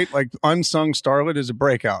 right? Like unsung starlet is a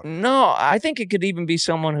breakout. No, I think it could even be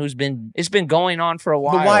someone it's been going on for a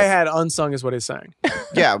while. But why I had unsung is what he's saying.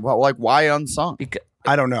 Yeah, well, like why unsung?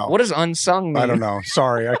 I don't know. What does unsung mean? I don't know.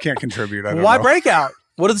 Sorry, I can't contribute. I don't Why know. breakout?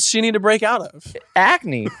 What does she need to break out of?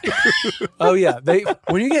 Acne. Oh yeah,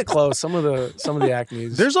 when you get close, some of the acne.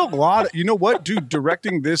 There's a lot. You know what, dude?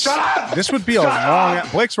 Directing this would be a long.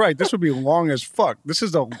 Blake's right. This would be long as fuck.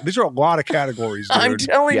 These are a lot of categories, dude. I'm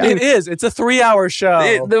telling you, it is. It's a 3-hour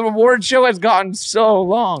show. The award show has gotten so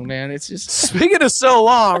long, man. It's just speaking of so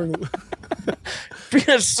long.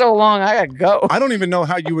 Because so long, I gotta go. I don't even know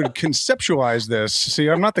how you would conceptualize this. See,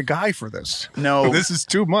 I'm not the guy for this. No, this is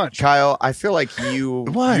too much. Kyle, I feel like you.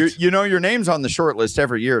 What? Your name's on the short list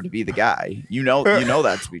every year to be the guy. You know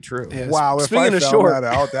that to be true. Yeah, wow, if I found that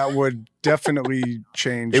out, that would definitely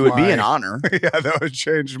change. It would be an honor. Yeah, that would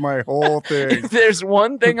change my whole thing. If there's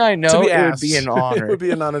one thing I know, it would be an honor. It would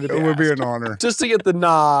be an honor to be It would be asked. an honor. Just to get the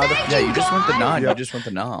nod. Yeah, you just want the nod. Yep. You just want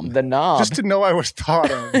the knob. The knob. Just to know I was thought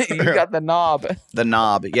of. You got the knob. The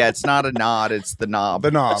knob. Yeah, it's not a nod. It's the knob.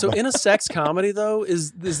 The knob. So in a sex comedy, though,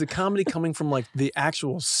 is the comedy coming from like the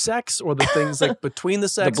actual sex or the things like between the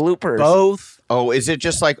sex? The bloopers. Both. Oh, is it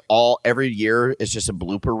just like every year it's just a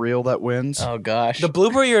blooper reel that wins? Oh gosh. The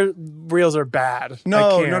blooper reels are bad.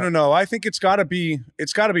 No. I think it's got to be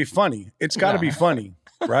funny. It's got to be funny,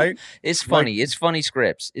 right? It's funny. It's funny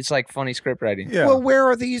scripts. It's like funny script writing. Yeah. Well, where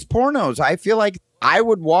are these pornos? I feel like I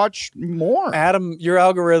would watch more. Adam, your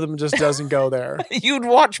algorithm just doesn't go there. You'd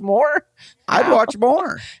watch more? I'd watch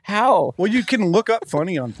more. How? Well, you can look up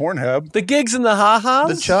funny on Pornhub. The gigs and the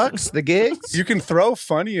ha-has? The chucks, the gigs. You can throw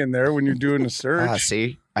funny in there when you're doing a search.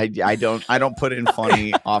 See, I don't put in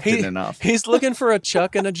funny often enough. He's looking for a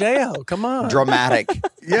Chuck and a J-O. Come on. Dramatic.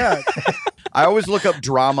 Yeah. I always look up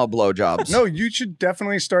drama blowjobs. No, you should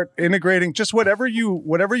definitely start integrating just whatever you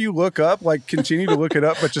look up, like continue to look it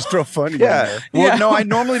up, but just throw funny in there. Well, no, I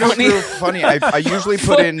normally don't do funny. I usually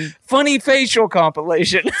put in funny facial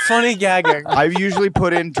compilation. Funny gagging. I usually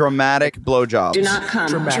put in dramatic blowjobs. Do not come.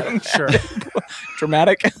 Dramatic. Sure.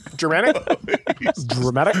 Dramatic. Dramatic.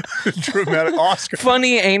 Dramatic. Dramatic Oscar.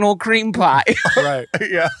 Funny anal cream pie. Right.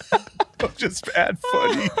 Yeah. Just add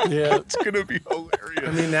funny. Yeah. It's gonna be hilarious.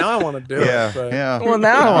 I mean, now I want to do it. But Well,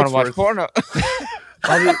 now I want to watch porno.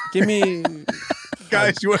 give me...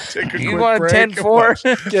 Guys, you want to take a You quick want a break?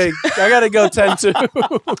 10-4? Okay, I got to go 10-2.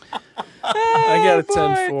 I got a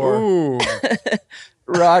 10-4. Ooh.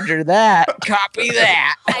 Roger that. Copy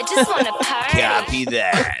that. I just want to party. Copy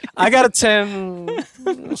that. I got a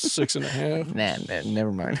 6.5. Nah,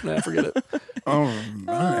 never mind. Nah, forget it. All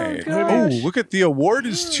right. Oh, look at the award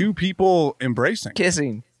is two people embracing.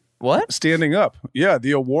 Kissing. What? Standing up. Yeah,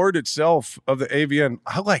 the award itself of the AVN.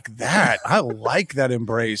 I like that. I like that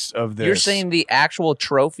embrace of this. You're saying the actual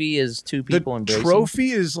trophy is two people embracing? The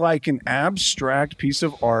trophy is like an abstract piece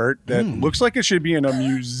of art that looks like it should be in a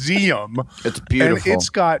museum. It's beautiful. And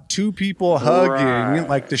it's got two people hugging,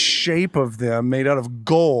 like the shape of them made out of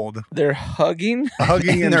gold. They're hugging?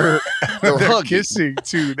 Hugging and they're hugging. kissing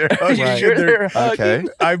too. They're hugging. Right. Sure and they're hugging? Okay.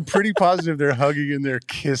 I'm pretty positive they're hugging and they're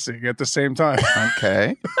kissing at the same time.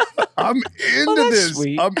 Okay. I'm into that's this.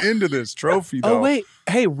 sweet. I'm into this trophy, though. Oh, wait.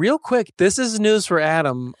 Hey, real quick. This is news for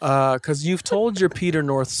Adam because you've told your Peter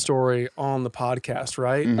North story on the podcast,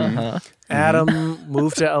 right? Uh-huh. Adam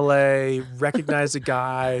moved to LA, recognized a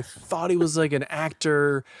guy, thought he was like an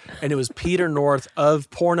actor, and it was Peter North of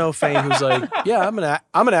porno fame who's like, "Yeah, I'm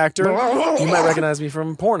an actor. You might recognize me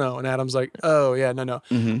from porno." And Adam's like, "Oh yeah, no."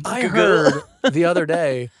 I heard the other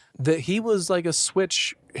day that he was like a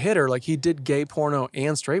switch hitter, like he did gay porno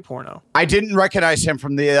and straight porno. I didn't recognize him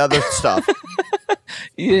from the other stuff.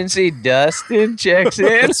 You didn't see Dustin checks in?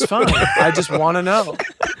 It's fine. I just want to know.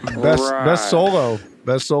 Best solo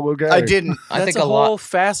guy. I didn't. That's I think a a lot. whole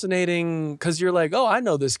fascinating because you're like, oh, I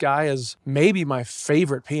know this guy is maybe my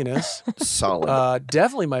favorite penis. Solid.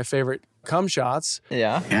 Definitely my favorite cum shots.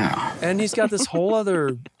 Yeah. Yeah. And he's got this whole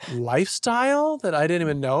other lifestyle that I didn't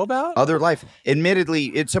even know about. Other life. Admittedly,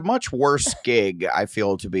 it's a much worse gig, I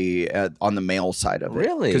feel, to be on the male side of it.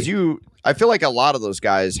 Really? Because I feel like a lot of those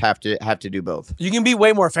guys have to do both. You can be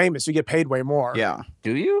way more famous. You get paid way more. Yeah.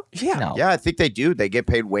 Do you? Yeah. No. Yeah, I think they do. They get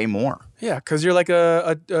paid way more. Yeah, because you're like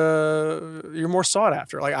you're more sought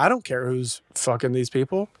after. Like, I don't care who's fucking these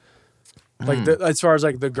people. Like as far as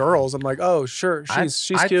like the girls, I'm like, oh sure,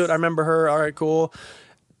 she's cute. I remember her. All right, cool.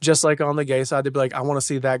 Just like on the gay side, they'd be like, I want to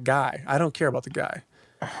see that guy. I don't care about the guy.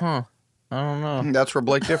 Huh. I don't know. That's where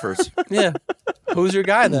Blake differs. Yeah. Who's your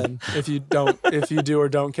guy then? If you do or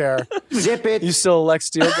don't care. Zip it. You still a Lex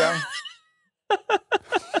Steele guy? By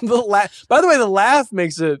the way, the laugh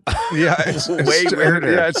makes it it's way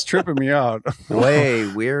weirder. Yeah, it's tripping me out. Way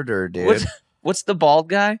weirder, dude. What's the bald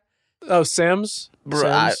guy? Oh, Sims?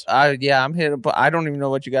 Bro, I'm hitting, but I don't even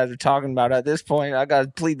know what you guys are talking about at this point. I got to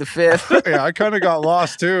plead the fifth. Yeah, I kind of got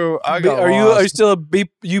lost too. Are you still a B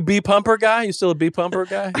pumper guy? You still a B pumper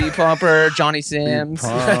guy? B pumper, Johnny Sims.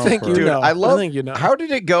 I think you Dude, know. I think you know. How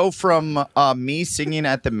did it go from me singing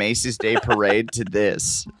at the Macy's Day Parade to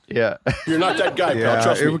this? Yeah, You're not that guy, pal.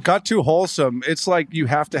 Trust me. It got too wholesome. It's like you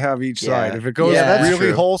have to have each side. If it goes that's really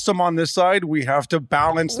true. wholesome on this side, we have to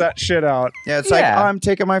balance that shit out. Yeah, it's like I'm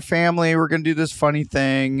taking my family. We're gonna do this funny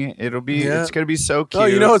thing. It'll be. Yeah. It's gonna be so cute. Oh,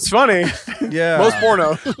 you know it's funny. Yeah, Most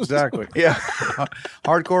porno. Exactly. Yeah,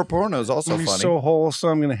 hardcore porno is also It's funny. so wholesome.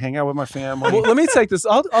 I'm gonna hang out with my family. Well, let me take this.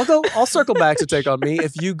 I'll circle back to Take on Me.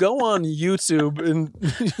 If you go on YouTube and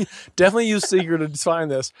definitely use Seeker to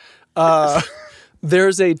find this.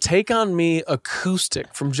 There's a Take on Me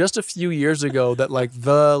acoustic from just a few years ago that like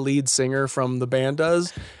the lead singer from the band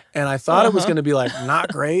does, and I thought it was going to be like not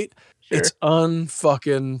great. Sure. It's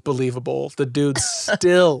unfucking believable. The dude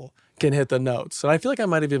still can hit the notes, and I feel like I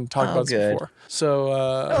might have even talked about this before.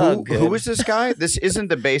 So who is this guy? This isn't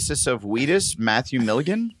the basis of Wheatus, Matthew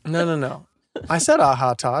Milligan. No. I said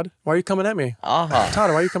aha, Todd. Why are you coming at me? Aha. Todd,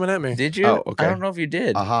 why are you coming at me? Did you? Oh, okay. I don't know if you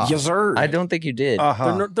did. Aha. Yes, sir. I don't think you did.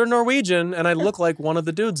 They're Norwegian, and I look like one of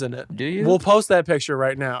the dudes in it. Do you? We'll post that picture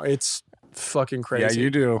right now. It's fucking crazy. Yeah, you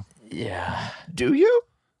do. Yeah. Do you?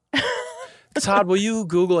 Todd, will you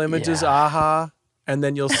Google images aha, and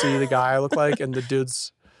then you'll see the guy I look like, and the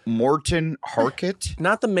dude's Morton Harkett?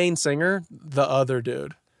 not the main singer, the other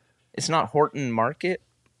dude. It's not Horton Market.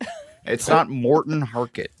 It's not Morton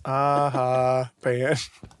Harkett. Aha, band.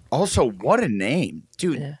 Also, what a name.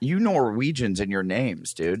 Dude, you Norwegians in your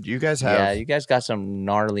names, dude. You guys have... Yeah, you guys got some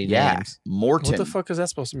gnarly names. Morton. What the fuck is that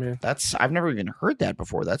supposed to mean? I've never even heard that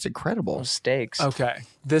before. That's incredible. Those steaks. Okay.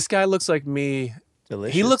 This guy looks like me.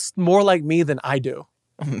 Delicious. He looks more like me than I do.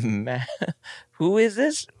 Who is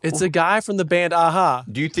this? It's a guy from the band Aha.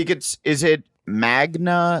 Do you think is it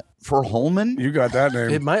Magna for Holman? You got that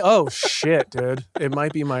name. It might. Oh shit, dude! It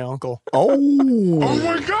might be my uncle. Oh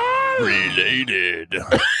my God! Related.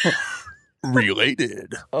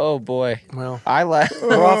 Oh boy. Well, I like.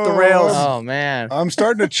 We're off the rails. Oh man. I'm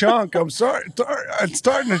starting to chunk. I'm sorry. I'm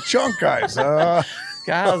starting to chunk, guys.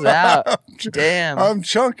 Kyle's out. Damn. I'm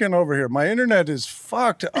chunking over here. My internet is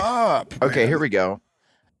fucked up. Okay, here we go.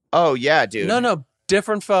 Oh yeah, dude. No.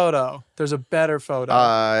 Different photo. There's a better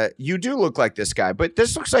photo. You do look like this guy, but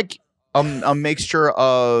this looks like a mixture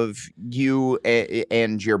of you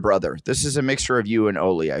and your brother. This is a mixture of you and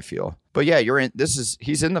Oli, I feel. But yeah,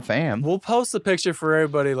 he's in the fam. We'll post the picture for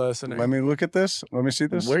everybody listening. Let me look at this. Let me see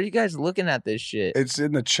this. Where are you guys looking at this shit? It's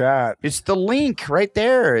in the chat. It's the link right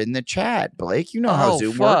there in the chat, Blake. You know how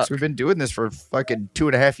Zoom works. We've been doing this for fucking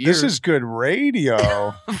 2.5 years. This is good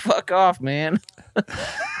radio. Fuck off, man.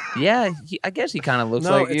 Yeah, I guess he kind of looks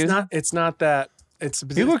like you. It's not that.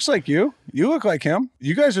 He looks like you. You look like him.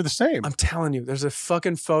 You guys are the same. I'm telling you, there's a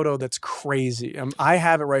fucking photo that's crazy. I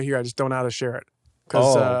have it right here. I just don't know how to share it.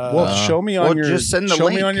 Show me on your. Just send the show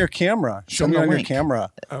link. me on your camera. Show me on your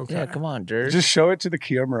camera. Okay. Yeah, come on, Dirk. Just show it to the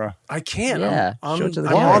camera. I can't. Yeah, I'm show it to the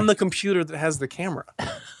I'm camera. on the computer that has the camera.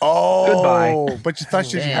 Oh, goodbye. But you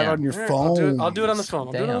thought you had it on your phone. I'll do it on the phone.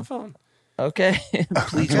 I'll do it on the phone. Okay.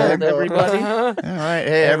 Please hold, everybody. All right.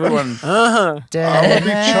 Hey, everyone. I'm gonna be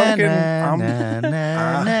chunking.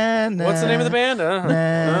 What's the name of the band?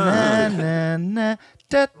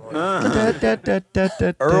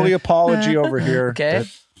 Early apology over here. Okay.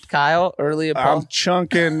 Kyle, early I'm apology.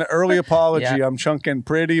 chunking. Early apology. Yeah. I'm chunking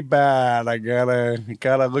pretty bad. I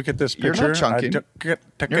gotta look at this You're picture. not chunking.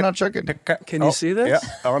 You're not chunking. Can you see this? Yeah,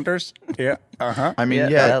 Anders. Yeah. I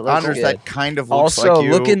mean, that looks Anders, good. that kind of looks Also,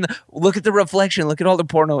 like you. look at the reflection. Look at all the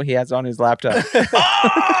porno he has on his laptop.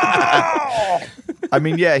 I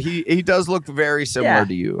mean, yeah, he does look very similar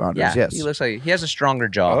to you, Anders. Yeah, Yes. he looks like he has a stronger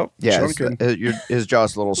jaw. Oh, Yeah, chunking. his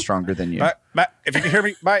jaw's a little stronger than you. Bye. If you can hear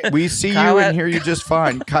me, bye. We see Kyle you and hear you just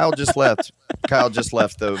fine. Kyle just left. Kyle just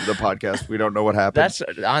left the podcast. We don't know what happened.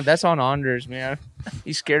 That's on Anders, man.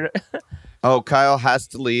 He's scared. Oh, Kyle has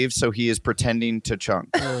to leave, so he is pretending to chunk.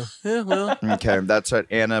 Yeah, well. Okay, that's what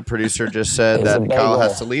Anna, producer, just said, that Kyle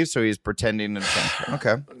has to leave, so he's pretending to chunk.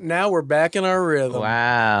 Okay. Now we're back in our rhythm.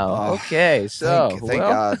 Wow. Okay, so. Thank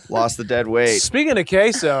God. Lost the dead weight. Speaking of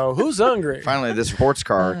queso, who's hungry? Finally, this sports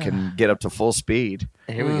car can get up to full speed.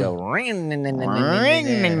 Here we go. Any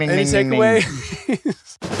takeaway?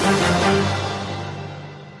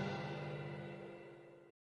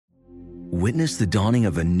 Witness the dawning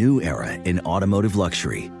of a new era in automotive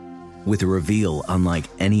luxury with a reveal unlike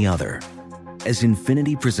any other as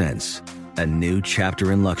Infiniti presents a new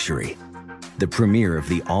chapter in luxury, the premiere of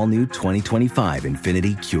the all-new 2025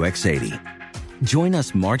 Infiniti QX80. Join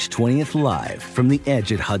us March 20th live from the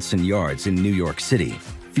Edge at Hudson Yards in New York City,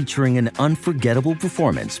 featuring an unforgettable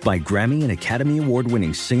performance by Grammy and Academy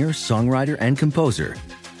Award-winning singer, songwriter, and composer,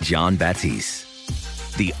 Jon Batiste.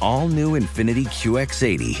 The all-new Infiniti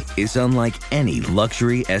QX80 is unlike any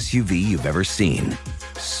luxury SUV you've ever seen.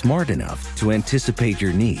 Smart enough to anticipate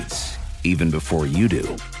your needs, even before you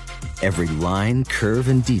do. Every line, curve,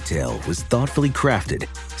 and detail was thoughtfully crafted,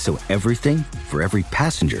 so everything for every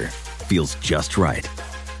passenger feels just right.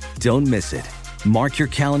 Don't miss it. Mark your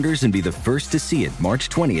calendars and be the first to see it March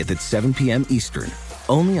 20th at 7 p.m. Eastern,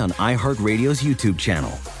 only on iHeartRadio's YouTube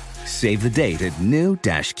channel. Save the date at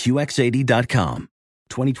new-QX80.com.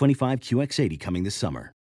 2025 QX80 coming this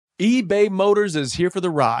summer. eBay Motors is here for the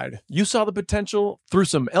ride. You saw the potential. Through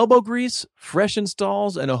some elbow grease, fresh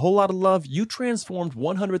installs, and a whole lot of love, you transformed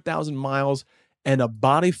 100,000 miles and a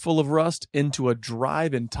body full of rust into a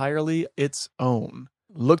drive entirely its own.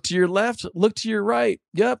 Look to your left, look to your right.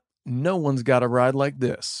 Yep, no one's got a ride like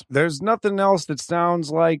this. There's nothing else that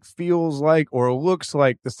sounds like, feels like, or looks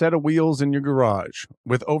like the set of wheels in your garage.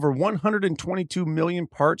 With over 122 million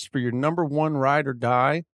parts for your number one ride or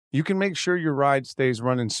die, you can make sure your ride stays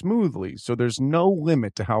running smoothly, so there's no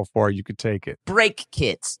limit to how far you could take it. Brake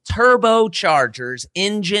kits, turbochargers,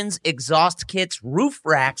 engines, exhaust kits, roof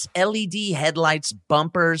racks, LED headlights,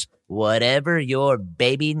 bumpers, whatever your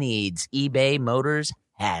baby needs, eBay Motors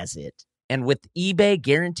has it. And with eBay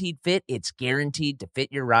Guaranteed Fit, it's guaranteed to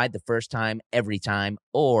fit your ride the first time, every time,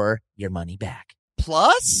 or your money back.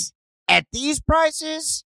 Plus, at these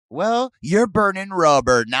prices, well, you're burning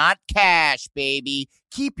rubber, not cash, baby.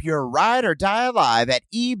 Keep your ride or die alive at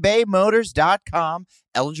ebaymotors.com.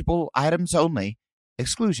 Eligible items only.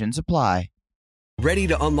 Exclusions apply. Ready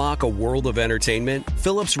to unlock a world of entertainment?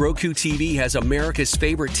 Philips Roku TV has America's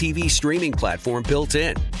favorite TV streaming platform built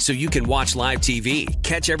in, so you can watch live TV,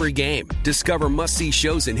 catch every game, discover must-see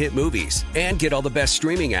shows and hit movies, and get all the best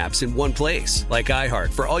streaming apps in one place, like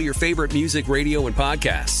iHeart for all your favorite music, radio, and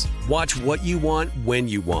podcasts. Watch what you want, when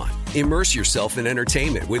you want. Immerse yourself in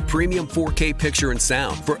entertainment with premium 4K picture and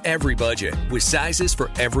sound for every budget, with sizes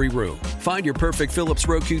for every room. Find your perfect Philips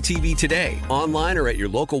Roku TV today, online or at your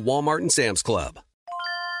local Walmart and Sam's Club.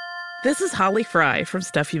 This is Holly Fry from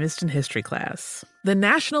Stuff You Missed in History class. The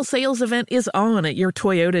national sales event is on at your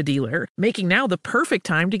Toyota dealer, making now the perfect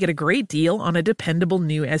time to get a great deal on a dependable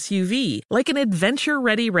new SUV, like an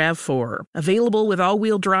adventure-ready RAV4. Available with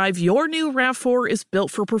all-wheel drive, your new RAV4 is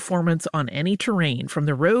built for performance on any terrain, from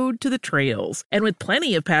the road to the trails. And with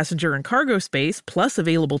plenty of passenger and cargo space, plus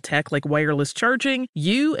available tech like wireless charging,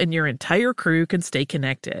 you and your entire crew can stay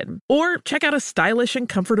connected. Or check out a stylish and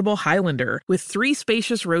comfortable Highlander with 3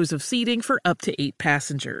 spacious rows of seating for up to 8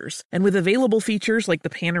 passengers. And with available features like the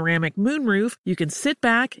panoramic moonroof, you can sit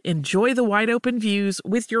back, enjoy the wide open views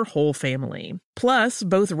with your whole family. Plus,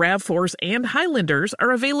 both RAV4s and Highlanders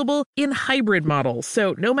are available in hybrid models,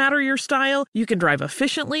 so no matter your style, you can drive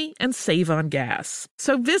efficiently and save on gas.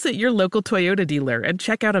 So visit your local Toyota dealer and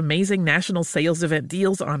check out amazing national sales event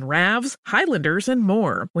deals on RAVs, Highlanders, and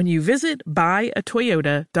more when you visit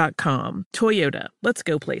buyatoyota.com. Toyota, let's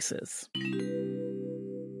go places.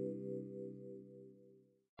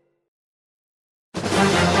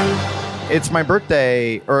 It's my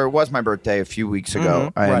birthday, or it was my birthday a few weeks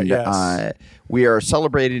ago, and Right, yes. We are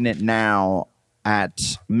celebrating it now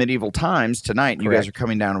at Medieval Times tonight. You guys are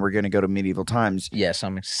coming down, and we're going to go to Medieval Times. Yes,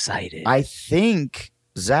 I'm excited. I think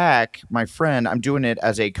Zach, my friend, I'm doing it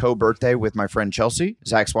as a co-birthday with my friend Chelsea,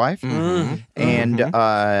 Zach's wife, and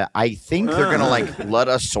I think they're going to let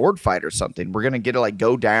us sword fight or something. We're going to get to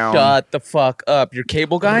go down. Shut the fuck up. Your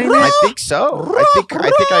cable guy? I think so. I think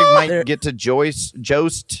I might get to joust.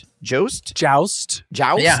 Yeah,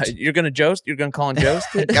 you're gonna joust. You're gonna call him Jost.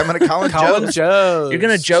 I'm gonna call him Jost. You're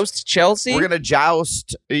gonna joust Chelsea. We're gonna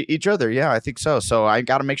joust each other. Yeah, I think so. So I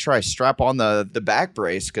got to make sure I strap on the back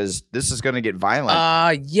brace because this is gonna get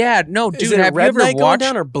violent. Yeah, no, dude. Is it have Red you ever Knight going watched?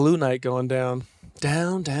 down or Blue Knight going down?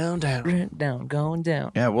 Down, down, down. Down, going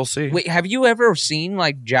down. Yeah, we'll see. Wait, have you ever seen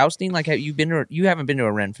like jousting? Like, you haven't been to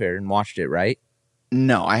a Ren Fair and watched it, right?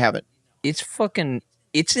 No, I haven't. It's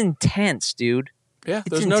intense, dude. Yeah,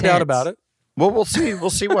 there's no doubt about it. Well, we'll see. We'll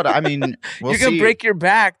see what I mean. You're gonna break your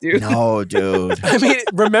back, dude. No, dude. I mean,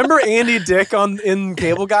 remember Andy Dick in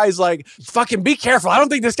Cable Guy? He's like, "Fucking be careful! I don't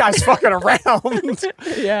think this guy's fucking around."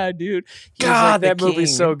 Yeah, dude. God, that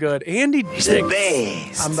movie's so good. Andy Dick. the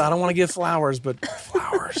best. I don't want to give flowers, but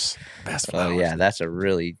flowers. Best flowers. Oh yeah, that's a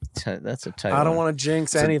really that's a tight. I don't want to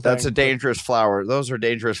jinx anything. That's a dangerous flower. Those are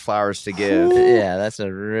dangerous flowers to give. Yeah, that's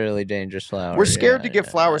a really dangerous flower. We're scared to give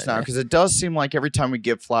flowers now because it does seem like every time we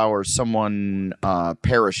give flowers, someone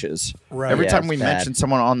perishes. Right. Every Yeah, time it's we bad. mention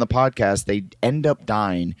someone on the podcast, they end up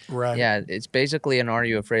dying. Right. Yeah, it's basically an Are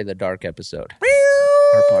You Afraid of the Dark episode.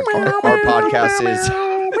 Our podcast is.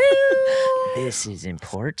 This is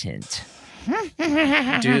important.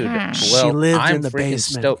 Dude, well, She lived I'm in the freaking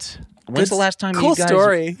basement. stoked. When's the last time cool you guys...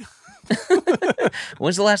 story.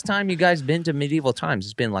 When's the last time you guys been to medieval times?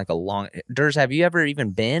 It's been like a long... Durs, have you ever even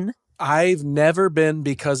been? I've never been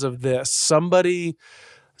because of this.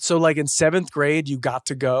 So like in 7th grade, you got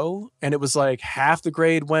to go, and it was like half the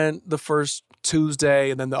grade went the first Tuesday,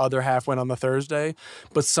 and then the other half went on the Thursday.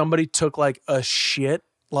 But somebody took like a shit,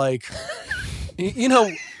 like... You know,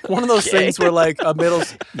 one of those things where like a middle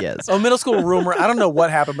school rumor, I don't know what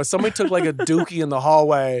happened, but somebody took like a dookie in the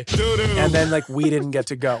hallway and then like we didn't get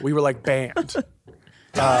to go. We were like banned.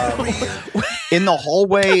 In the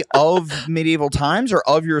hallway of medieval times or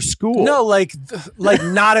of your school? No, like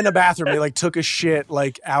not in a bathroom. They like took a shit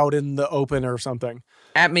like out in the open or something.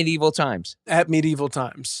 At medieval times. At medieval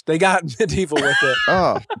times. They got medieval with it.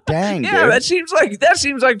 Oh, dang, Yeah, dude. that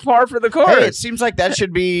seems like par for the course. Hey, it seems like that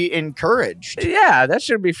should be encouraged. Yeah, that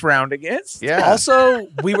should be frowned against. Yeah. Also,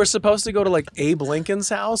 we were supposed to go to like Abe Lincoln's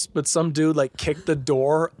house, but some dude like kicked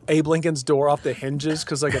Abe Lincoln's door off the hinges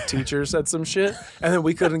because like a teacher said some shit, and then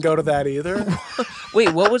we couldn't go to that either.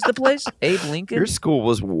 Wait, what was the place? Abe Lincoln? Your school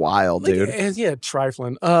was wild, dude. Yeah,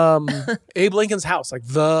 trifling. Abe Lincoln's house, like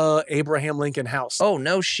the Abraham Lincoln house. Oh,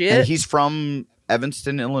 no shit. And he's from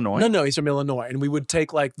Evanston, Illinois? No, he's from Illinois. And we would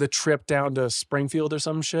take like the trip down to Springfield or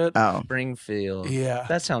some shit. Oh. Springfield. Yeah.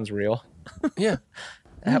 That sounds real. Yeah.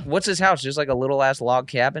 What's his house? Just like a little ass log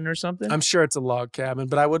cabin or something? I'm sure it's a log cabin,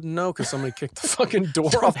 but I wouldn't know because somebody kicked the fucking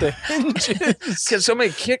door off the hinges. Because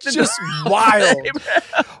somebody kicked it. Just wild.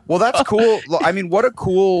 Well, that's cool. I mean, what a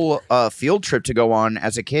cool field trip to go on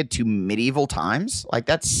as a kid to medieval times. Like,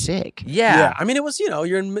 that's sick. Yeah. I mean, it was,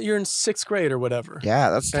 you're in 6th grade or whatever.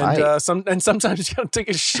 Yeah, that's tight. And sometimes you gotta take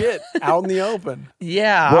a shit out in the open.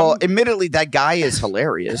 Yeah. Well, admittedly, that guy is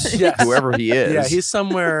hilarious. Yes. Whoever he is. Yeah, he's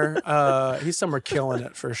somewhere killing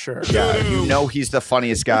it for sure. Yeah, he's the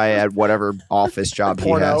funniest guy at whatever office job he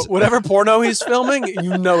has. Whatever porno he's filming,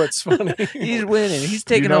 it's funny. He's winning. He's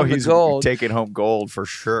taking home the gold. Taking home gold for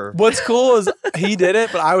sure. What's cool is he did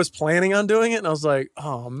it, but I was planning on doing it, and I was like,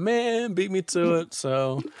 "Oh man, beat me to it."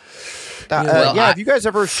 So, have you guys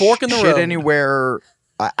ever fork in the shit road anywhere?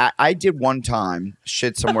 I did one time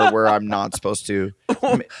shit somewhere where I'm not supposed to.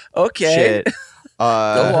 Okay, shit. Go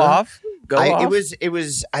off. It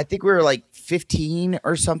was. I think we were like 15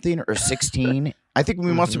 or something, or 16. I think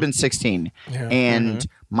we must have been 16. Yeah. And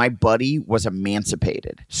my buddy was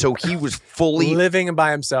emancipated. So he was fully living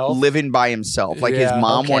by himself. Like his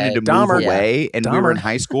mom wanted to move away, and we were in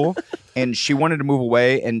high school, and she wanted to move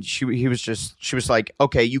away, and she was like,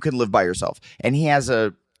 "Okay, you can live by yourself." And he has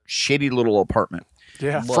a shitty little apartment.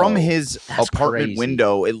 Yeah. From his apartment crazy.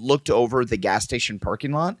 window, it looked over the gas station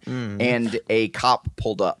parking lot, and a cop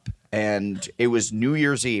pulled up. And it was New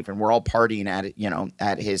Year's Eve, and we're all partying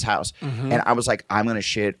at his house. And I was like, I'm gonna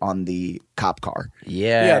shit on the cop car.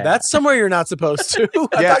 Yeah, that's somewhere you're not supposed to.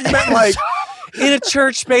 I thought you meant like in a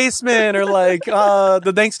church basement or like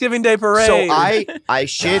the Thanksgiving Day parade. So I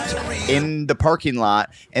shit in the parking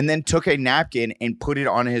lot, and then took a napkin and put it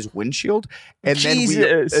on his windshield. And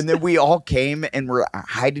then we all came and were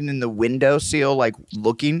hiding in the windowsill, like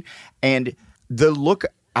looking. And the look.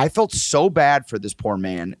 I felt so bad for this poor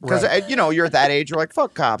man because you're at that age. You're like,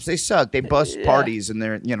 fuck cops, they suck. They bust parties and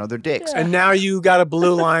they're dicks. And now you got a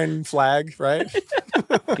blue line flag, right?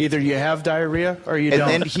 Either you have diarrhea or you don't. And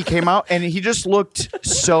then he came out and he just looked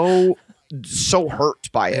so hurt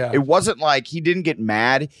by it. Yeah. It wasn't like he didn't get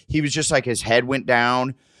mad. He was just like his head went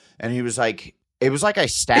down, and he was like, It was like I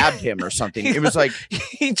stabbed him or something. It was like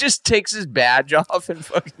he just takes his badge off and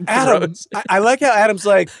fucking Adam, throws it. I like how Adam's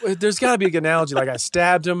like, there's got to be a good analogy. Like I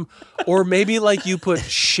stabbed him, or maybe like you put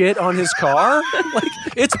shit on his car. Like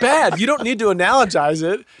it's bad. You don't need to analogize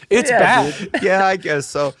it. It's bad. Dude. Yeah, I guess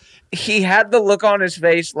so. He had the look on his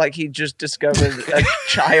face like he just discovered a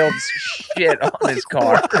child's shit on his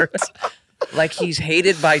car. Like he's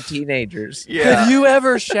hated by teenagers. Yeah. Have you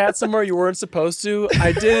ever shat somewhere you weren't supposed to?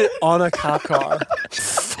 I did it on a cop car.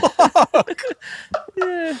 Fuck.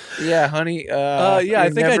 Yeah, honey. I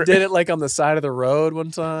think I did it like on the side of the road one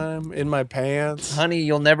time in my pants. Honey,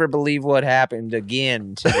 you'll never believe what happened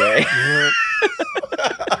again today.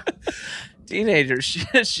 Teenagers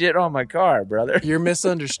shit on my car, brother. You're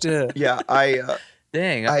misunderstood. Yeah,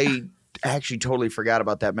 Dang. I actually totally forgot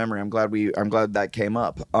about that memory. I'm glad that came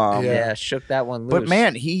up. Shook that one loose. But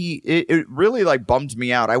man, it really like bummed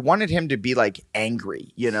me out. I wanted him to be like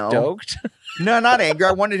angry, you know? Stoked? No, not angry.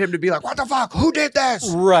 I wanted him to be like, "What the fuck? Who did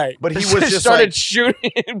this?" Right. But he was just started like,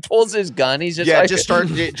 shooting and pulls his gun. He's just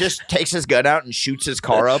just takes his gun out and shoots his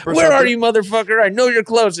car up. Or Where something. are you, motherfucker? I know you're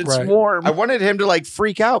close. It's warm. I wanted him to like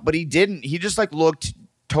freak out, but he didn't. He just like looked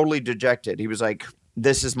totally dejected. He was like,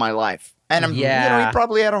 "This is my life." And he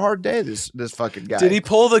probably had a hard day, this fucking guy. Did he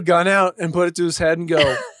pull the gun out and put it to his head and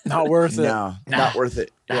go, not worth it? No, not worth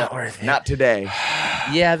it. Not worth it. Not today.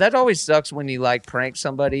 Yeah, that always sucks when you like prank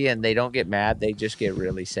somebody and they don't get mad. They just get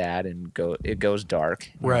really sad and it goes dark.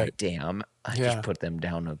 Right. Like, damn, I just put them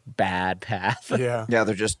down a bad path. Yeah. Yeah,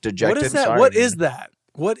 they're just dejected. What is that? Sorry, What man. is that?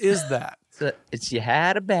 What is that? It's you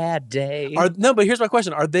had a bad day. No, but here's my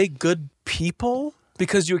question. Are they good people?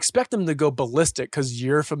 Because you expect them to go ballistic because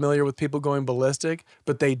you're familiar with people going ballistic,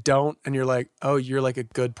 but they don't. And you're like, oh, you're like a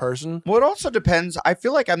good person. Well, it also depends. I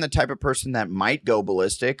feel like I'm the type of person that might go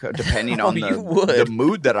ballistic depending on the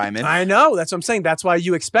mood that I'm in. I know. That's what I'm saying. That's why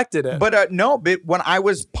you expected it. But but when I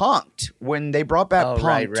was punked, when they brought back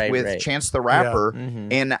Punked with Chance the Rapper,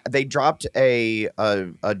 and they dropped a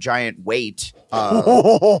giant weight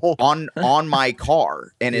on my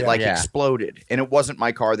car, and it exploded. And it wasn't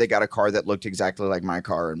my car. They got a car that looked exactly like my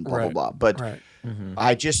car and blah, blah, blah. But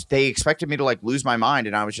they expected me to like lose my mind.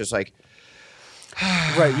 And I was just like,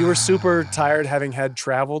 right. You were super tired having had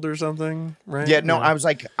traveled or something, right? Yeah, no, I was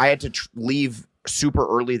like, I had to leave super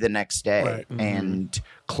early the next day. Right. And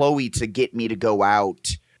Chloe, to get me to go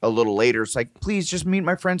out a little later, it's like, please just meet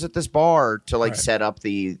my friends at this bar to like set up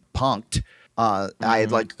the Punked.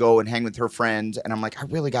 I'd like go and hang with her friends, and I'm like, I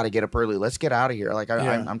really got to get up early. Let's get out of here. Like,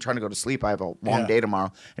 I'm trying to go to sleep. I have a long day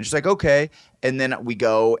tomorrow. And she's like, okay. And then we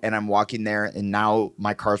go, and I'm walking there, and now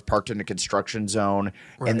my car's parked in a construction zone,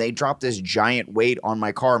 and they drop this giant weight on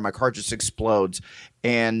my car, and my car just explodes.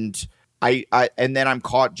 And and then I'm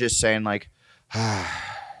caught just saying like,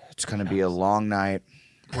 it's gonna be a long night.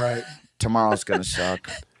 Right. Tomorrow's gonna suck.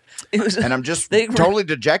 And I'm just totally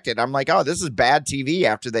dejected. I'm like, oh, this is bad TV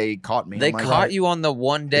after they caught me. They caught you on the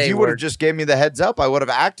one day. If you would have just gave me the heads up, I would have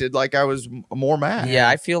acted like I was more mad. Yeah,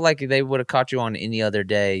 I feel like if they would have caught you on any other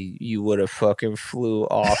day, you would have fucking flew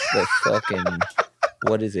off the fucking,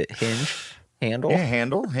 what is it, handle? Yeah,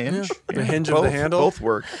 hinge. Yeah. The hinge of the handle? Both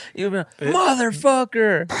work. You'd be like,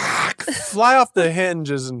 motherfucker. Fly off the hinge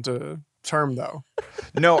isn't a term, though.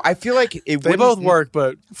 No, I feel like they both work,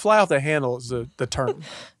 but fly off the handle is the term.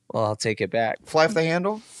 Well, I'll take it back. Fly off the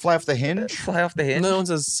handle? Fly off the hinge? Fly off the hinge? No one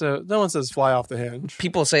says fly off the hinge.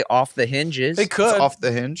 People say off the hinges. They could. It's off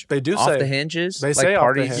the hinge. They do off say the hinges. They like say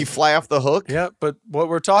parties. off the hinge. You fly off the hook? Yeah, but what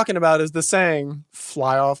we're talking about is the saying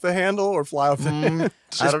fly off the handle or fly off the hinge.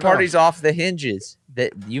 It's just parties off the hinges.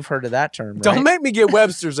 That you've heard of that term, right? Don't make me get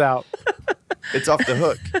Webster's out. It's off the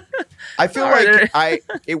hook. I feel like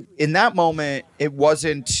in that moment,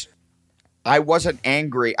 I wasn't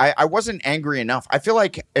angry. I wasn't angry enough. I feel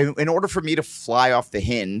like in order for me to fly off the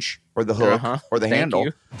hinge or the hook or the handle,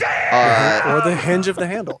 or the hinge of the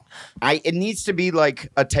handle, it needs to be like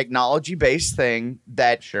a technology-based thing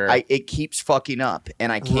that it keeps fucking up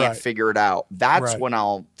and I can't figure it out. That's when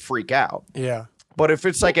I'll freak out. Yeah. But if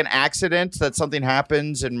it's like an accident that something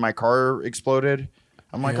happens and my car exploded,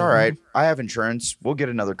 I'm like, all right, I have insurance. We'll get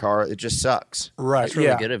another car. It just sucks. Right. That's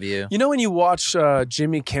really good of you. You know when you watch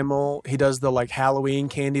Jimmy Kimmel, he does the like Halloween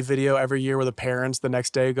candy video every year where the parents the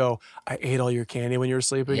next day go, I ate all your candy when you were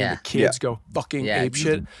sleeping. Yeah. And the kids go fucking ape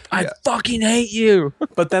shit. I fucking hate you.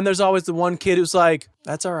 But then there's always the one kid who's like,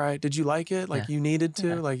 that's all right. Did you like it? Like you needed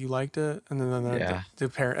to? Like you liked it? And then the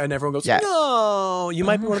parent, and everyone goes, no, you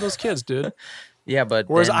might be one of those kids, dude. Yeah, but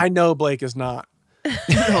whereas I know Blake is not.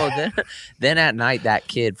 No, then at night that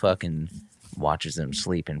kid fucking watches them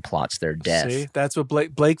sleep and plots their death. See, that's what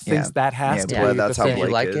Blake thinks that has to be. That's how Did Blake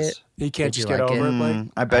you like is. it? He can't Did you just get like over it? it,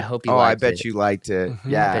 Blake. I bet. I hope you I liked bet it. you liked it. Mm-hmm.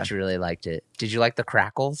 Yeah. I bet you really liked it. Did you like the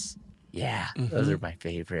crackles? Yeah, those Mm-hmm. are my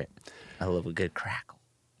favorite. I love a good crackle.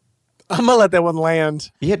 I'm gonna let that one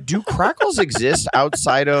land. Yeah. Do crackles exist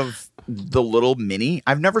outside of the little mini?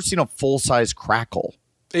 I've never seen a full size crackle.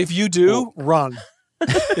 If you do, run.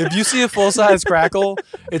 If you see a full-size crackle,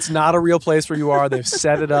 it's not a real place where you are. They've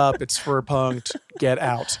set it up. It's fur punked. Get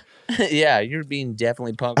out. Yeah, you're being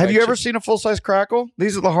definitely punked. Have you ever seen a full size crackle?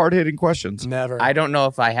 These are the hard hitting questions. Never. I don't know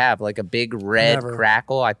if I have like a big red Never.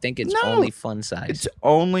 crackle. I think it's only fun size. It's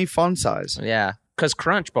only fun size. Yeah, because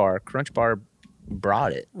Crunch Bar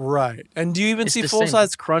brought it. Right. And do you even It's see the same.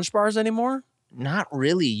 full-size Crunch Bars anymore? Not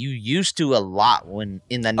really. You used to a lot when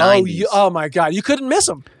in the 90s. Oh my God. You couldn't miss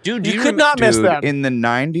them. Dude, you could not miss them. In the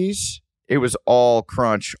 90s, it was all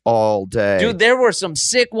crunch all day. Dude, there were some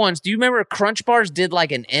sick ones. Do you remember Crunch Bars did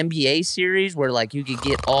like an NBA series where like you could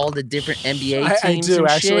get all the different NBA teams I do, and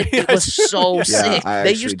actually. shit? It was so sick. I They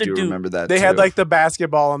actually used to do do remember that. They too. had like the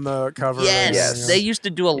basketball on the cover. Yes, they used to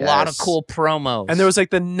do a lot of cool promos. And there was like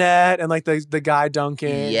the net and like the guy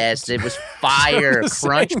dunking. Yes, it was fire. The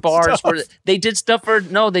Crunch same Bars stuff. they did stuff for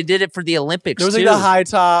they did it for the Olympics There was too. like the high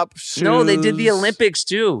top shoes. No, they did the Olympics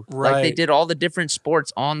too. Like they Right. did all the different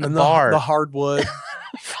sports on the And bar. the hardwood.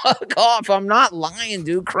 Fuck off. I'm not lying,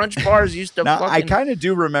 dude. Crunch Bars used to Now, fucking... I kind of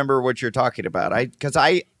do remember what you're talking about.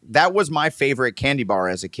 That was my favorite candy bar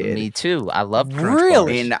as a kid. Me too. I loved Crunch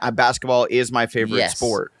Really? Bars. And basketball is my favorite Yes.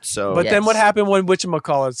 sport. So, But then what happened when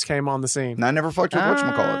whatchamacallits came on the scene? I never fucked with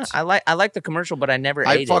whatchamacallits. I like the commercial, but I never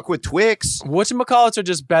I ate fuck it. with Twix. Whatchamacallits are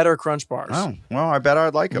just better Crunch Bars. Oh, well, I bet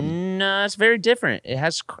I'd like them. No, it's very different. It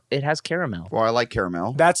has caramel. Well, I like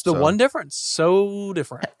caramel. That's the so- one difference. So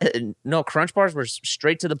different. No, Crunch Bars were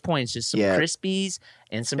straight to the point. It's just some Crispies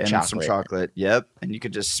and some chocolate. Some chocolate. Yep. And you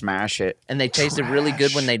could just smash it. And they tasted really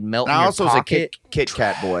good when they'd melt And in I your also was a pocket. Kit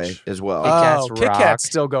Kat boy as well. Oh, Kats Kit rock. Kats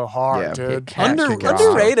still go hard, Yeah, dude. Kit Kats rock.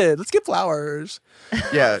 Underrated. Let's get flowers.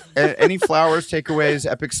 Yeah. Any flowers, takeaways,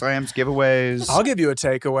 epic slams, giveaways? I'll give you a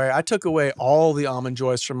takeaway. I took away all the almond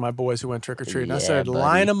joys from my boys who went trick or treating. I Yeah, said, buddy.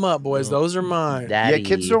 line them up, boys. Those are mine. Yeah,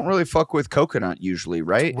 kids don't really fuck with coconut usually,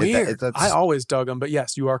 right? Weird. That's- I always dug them, but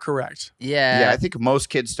yes, you are correct. Yeah. Yeah, I think most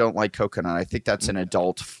kids don't like coconut. I think that's an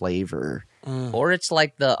adult flavor. Or it's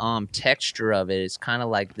like the texture of it. It's kind of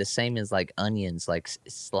like the same as like onions, like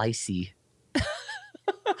slicey.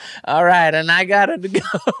 All right, and I gotta go.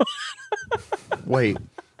 Wait,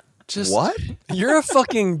 Just what? You're a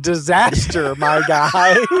fucking disaster, my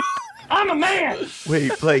guy. I'm a man.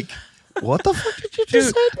 Wait, Blake, what the fuck did you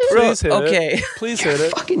just say? Please hit okay. it. Please hit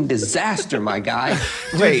it. Fucking disaster, my guy.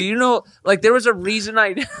 Dude, you know, like there was a reason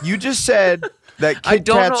You just said that I Kit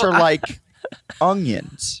don't Kats know. are like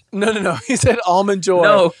onions. No. He said almond joy.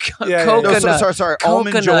 No, Yeah, coconut. No, sorry.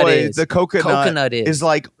 Almond Coconut Joy, is. the coconut is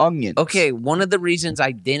like onions. Okay, one of the reasons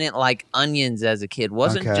I didn't like onions as a kid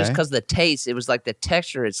wasn't just Okay. because the taste. It was like the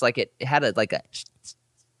texture. It's like it had a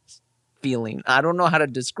feeling. I don't know how to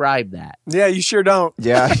describe that. Yeah, you sure don't.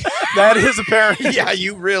 Yeah. That is apparent. Yeah,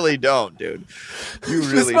 you really don't, dude. You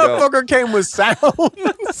This really don't. motherfucker came with sounds.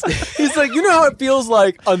 He's like, you know how it feels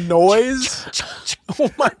like a noise? Oh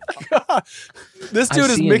my God. This dude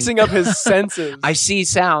is see mixing up his senses. I see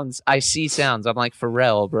sounds. I'm like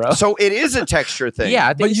Pharrell, bro. So it is a texture thing. Yeah, I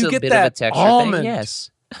think But it's you a get bit that of a texture almond. thing. Yes.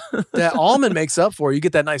 That almond makes up for it. You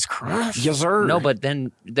get that nice crunch. Yes, sir. No, but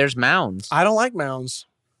then there's mounds. I don't like mounds.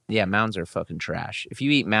 Yeah, mounds are fucking trash. If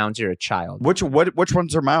you eat mounds, you're a child. Which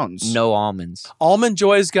ones are mounds? No almonds. Almond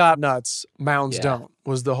Joy's got nuts. Mounds Yeah. don't.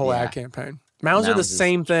 Was the whole Yeah. ad campaign. Mounds are the Mounds is-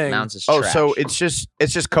 same thing. Mounds is Oh, trash. so it's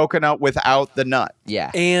just coconut without the nut.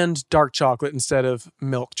 Yeah. And dark chocolate instead of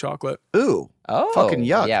milk chocolate. Ooh. Oh, Fucking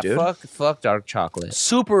yuck, yeah, dude. Fuck dark chocolate.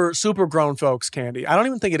 Super grown folks candy. I don't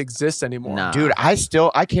even think it exists anymore. Nah. Dude,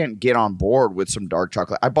 I can't get on board with some dark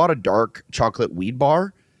chocolate. I bought a dark chocolate weed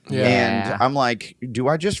bar. Yeah. And I'm like, do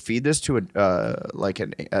I just feed this to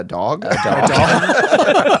a dog?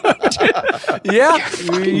 Yeah.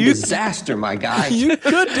 Fucking disaster, my guy. You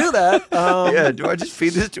could do that. Yeah, do I just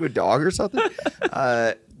feed this to a dog or something?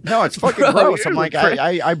 No, it's fucking gross. I'm like,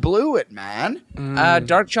 I blew it, man.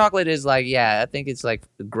 Dark chocolate is like, I think it's like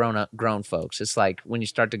grown folks. It's like when you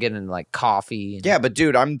start to get into like coffee. And, Yeah, but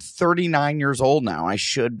dude, I'm 39 years old now. I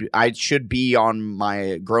should be on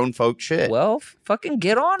my grown folk shit. Well, fucking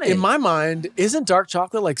get on it. In my mind, isn't dark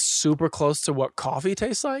chocolate like super close to what coffee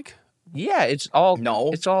tastes like? Yeah, it's all No.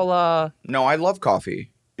 It's all No, I love coffee.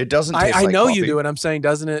 It doesn't taste I like know coffee. you do, and I'm saying,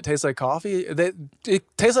 doesn't it taste like coffee? It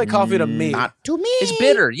tastes like coffee to me. Not to me. It's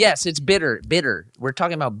bitter. Yes, it's bitter. Bitter. We're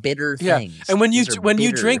talking about bitter things. And when you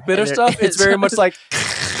drink bitter stuff, it's very much like.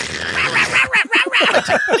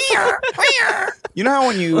 You know how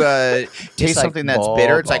when you taste like something that's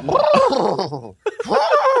bitter, it's like. Ding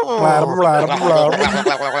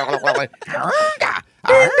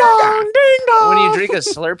dong, ding dong. When you drink a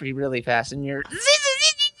Slurpee really fast and you're.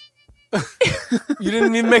 You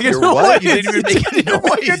didn't even make a noise. What? You didn't even make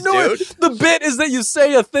a noise, dude. The bit is that you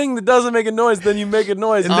say a thing that doesn't make a noise, then you make a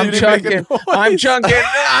noise. And I'm chunking. I'm chunking.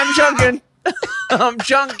 I'm chunking. I'm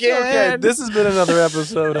chunking. Okay, this has been another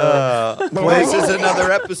episode. This is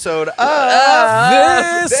another episode.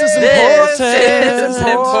 This is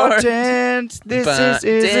important. This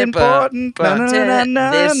is important.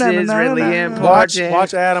 This is really important.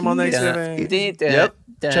 Watch Adam on Thanksgiving. Yep.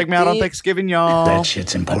 Check me out on Thanksgiving, y'all. That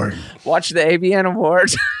shit's important. Watch the AVN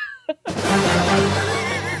Awards.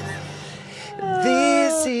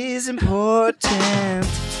 This is important.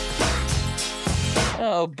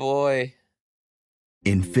 Oh, boy.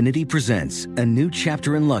 Infiniti presents a new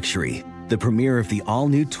chapter in luxury, the premiere of the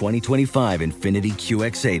all-new 2025 Infiniti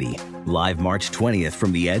QX80, live March 20th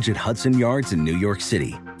from the Edge at Hudson Yards in New York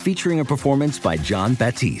City, featuring a performance by John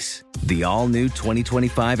Batiste. The all-new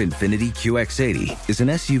 2025 Infiniti QX80 is an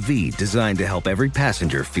SUV designed to help every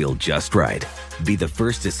passenger feel just right. Be the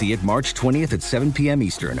first to see it March 20th at 7 p.m.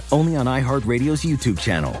 Eastern, only on iHeartRadio's YouTube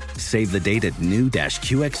channel. Save the date at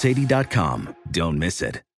new-QX80.com. Don't miss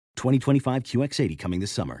it. 2025 QX80 coming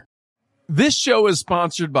this summer. This show is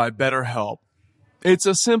sponsored by BetterHelp. It's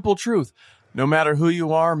a simple truth. No matter who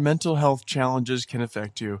you are, mental health challenges can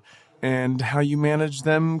affect you, and how you manage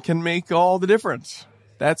them can make all the difference.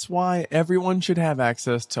 That's why everyone should have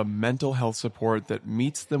access to mental health support that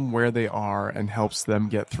meets them where they are and helps them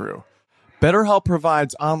get through. BetterHelp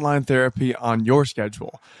provides online therapy on your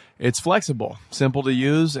schedule. It's flexible, simple to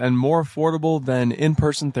use, and more affordable than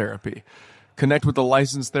in-person therapy. Connect with a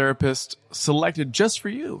licensed therapist selected just for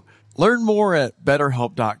you. Learn more at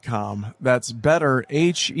BetterHelp.com. That's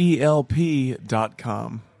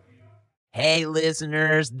BetterHelp.com. Hey,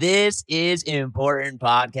 listeners, this is Important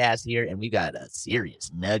Podcast here, and we got a serious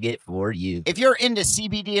nugget for you. If you're into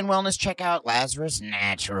CBD and wellness, check out Lazarus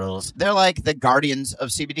Naturals. They're like the guardians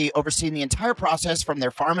of CBD, overseeing the entire process from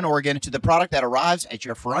their farm in Oregon to the product that arrives at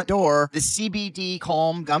your front door. The CBD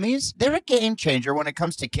Calm Gummies, they're a game changer when it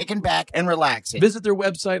comes to kicking back and relaxing. Visit their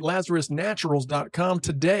website, LazarusNaturals.com,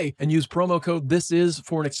 today and use promo code THISIS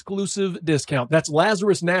for an exclusive discount. That's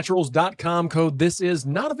LazarusNaturals.com, code THISIS,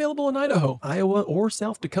 not available in Idaho, Iowa, or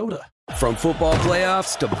South Dakota. From football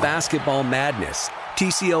playoffs to basketball madness,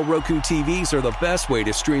 TCL Roku TVs are the best way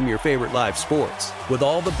to stream your favorite live sports. With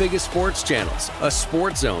all the biggest sports channels, a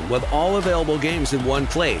sports zone with all available games in one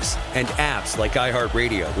place, and apps like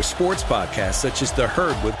iHeartRadio with sports podcasts such as The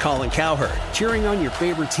Herd with Colin Cowherd. Cheering on your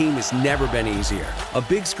favorite team has never been easier. A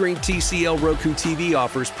big screen TCL Roku TV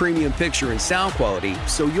offers premium picture and sound quality,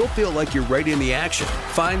 so you'll feel like you're right in the action.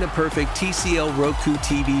 Find the perfect TCL Roku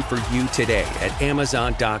TV for you today at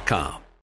Amazon.com.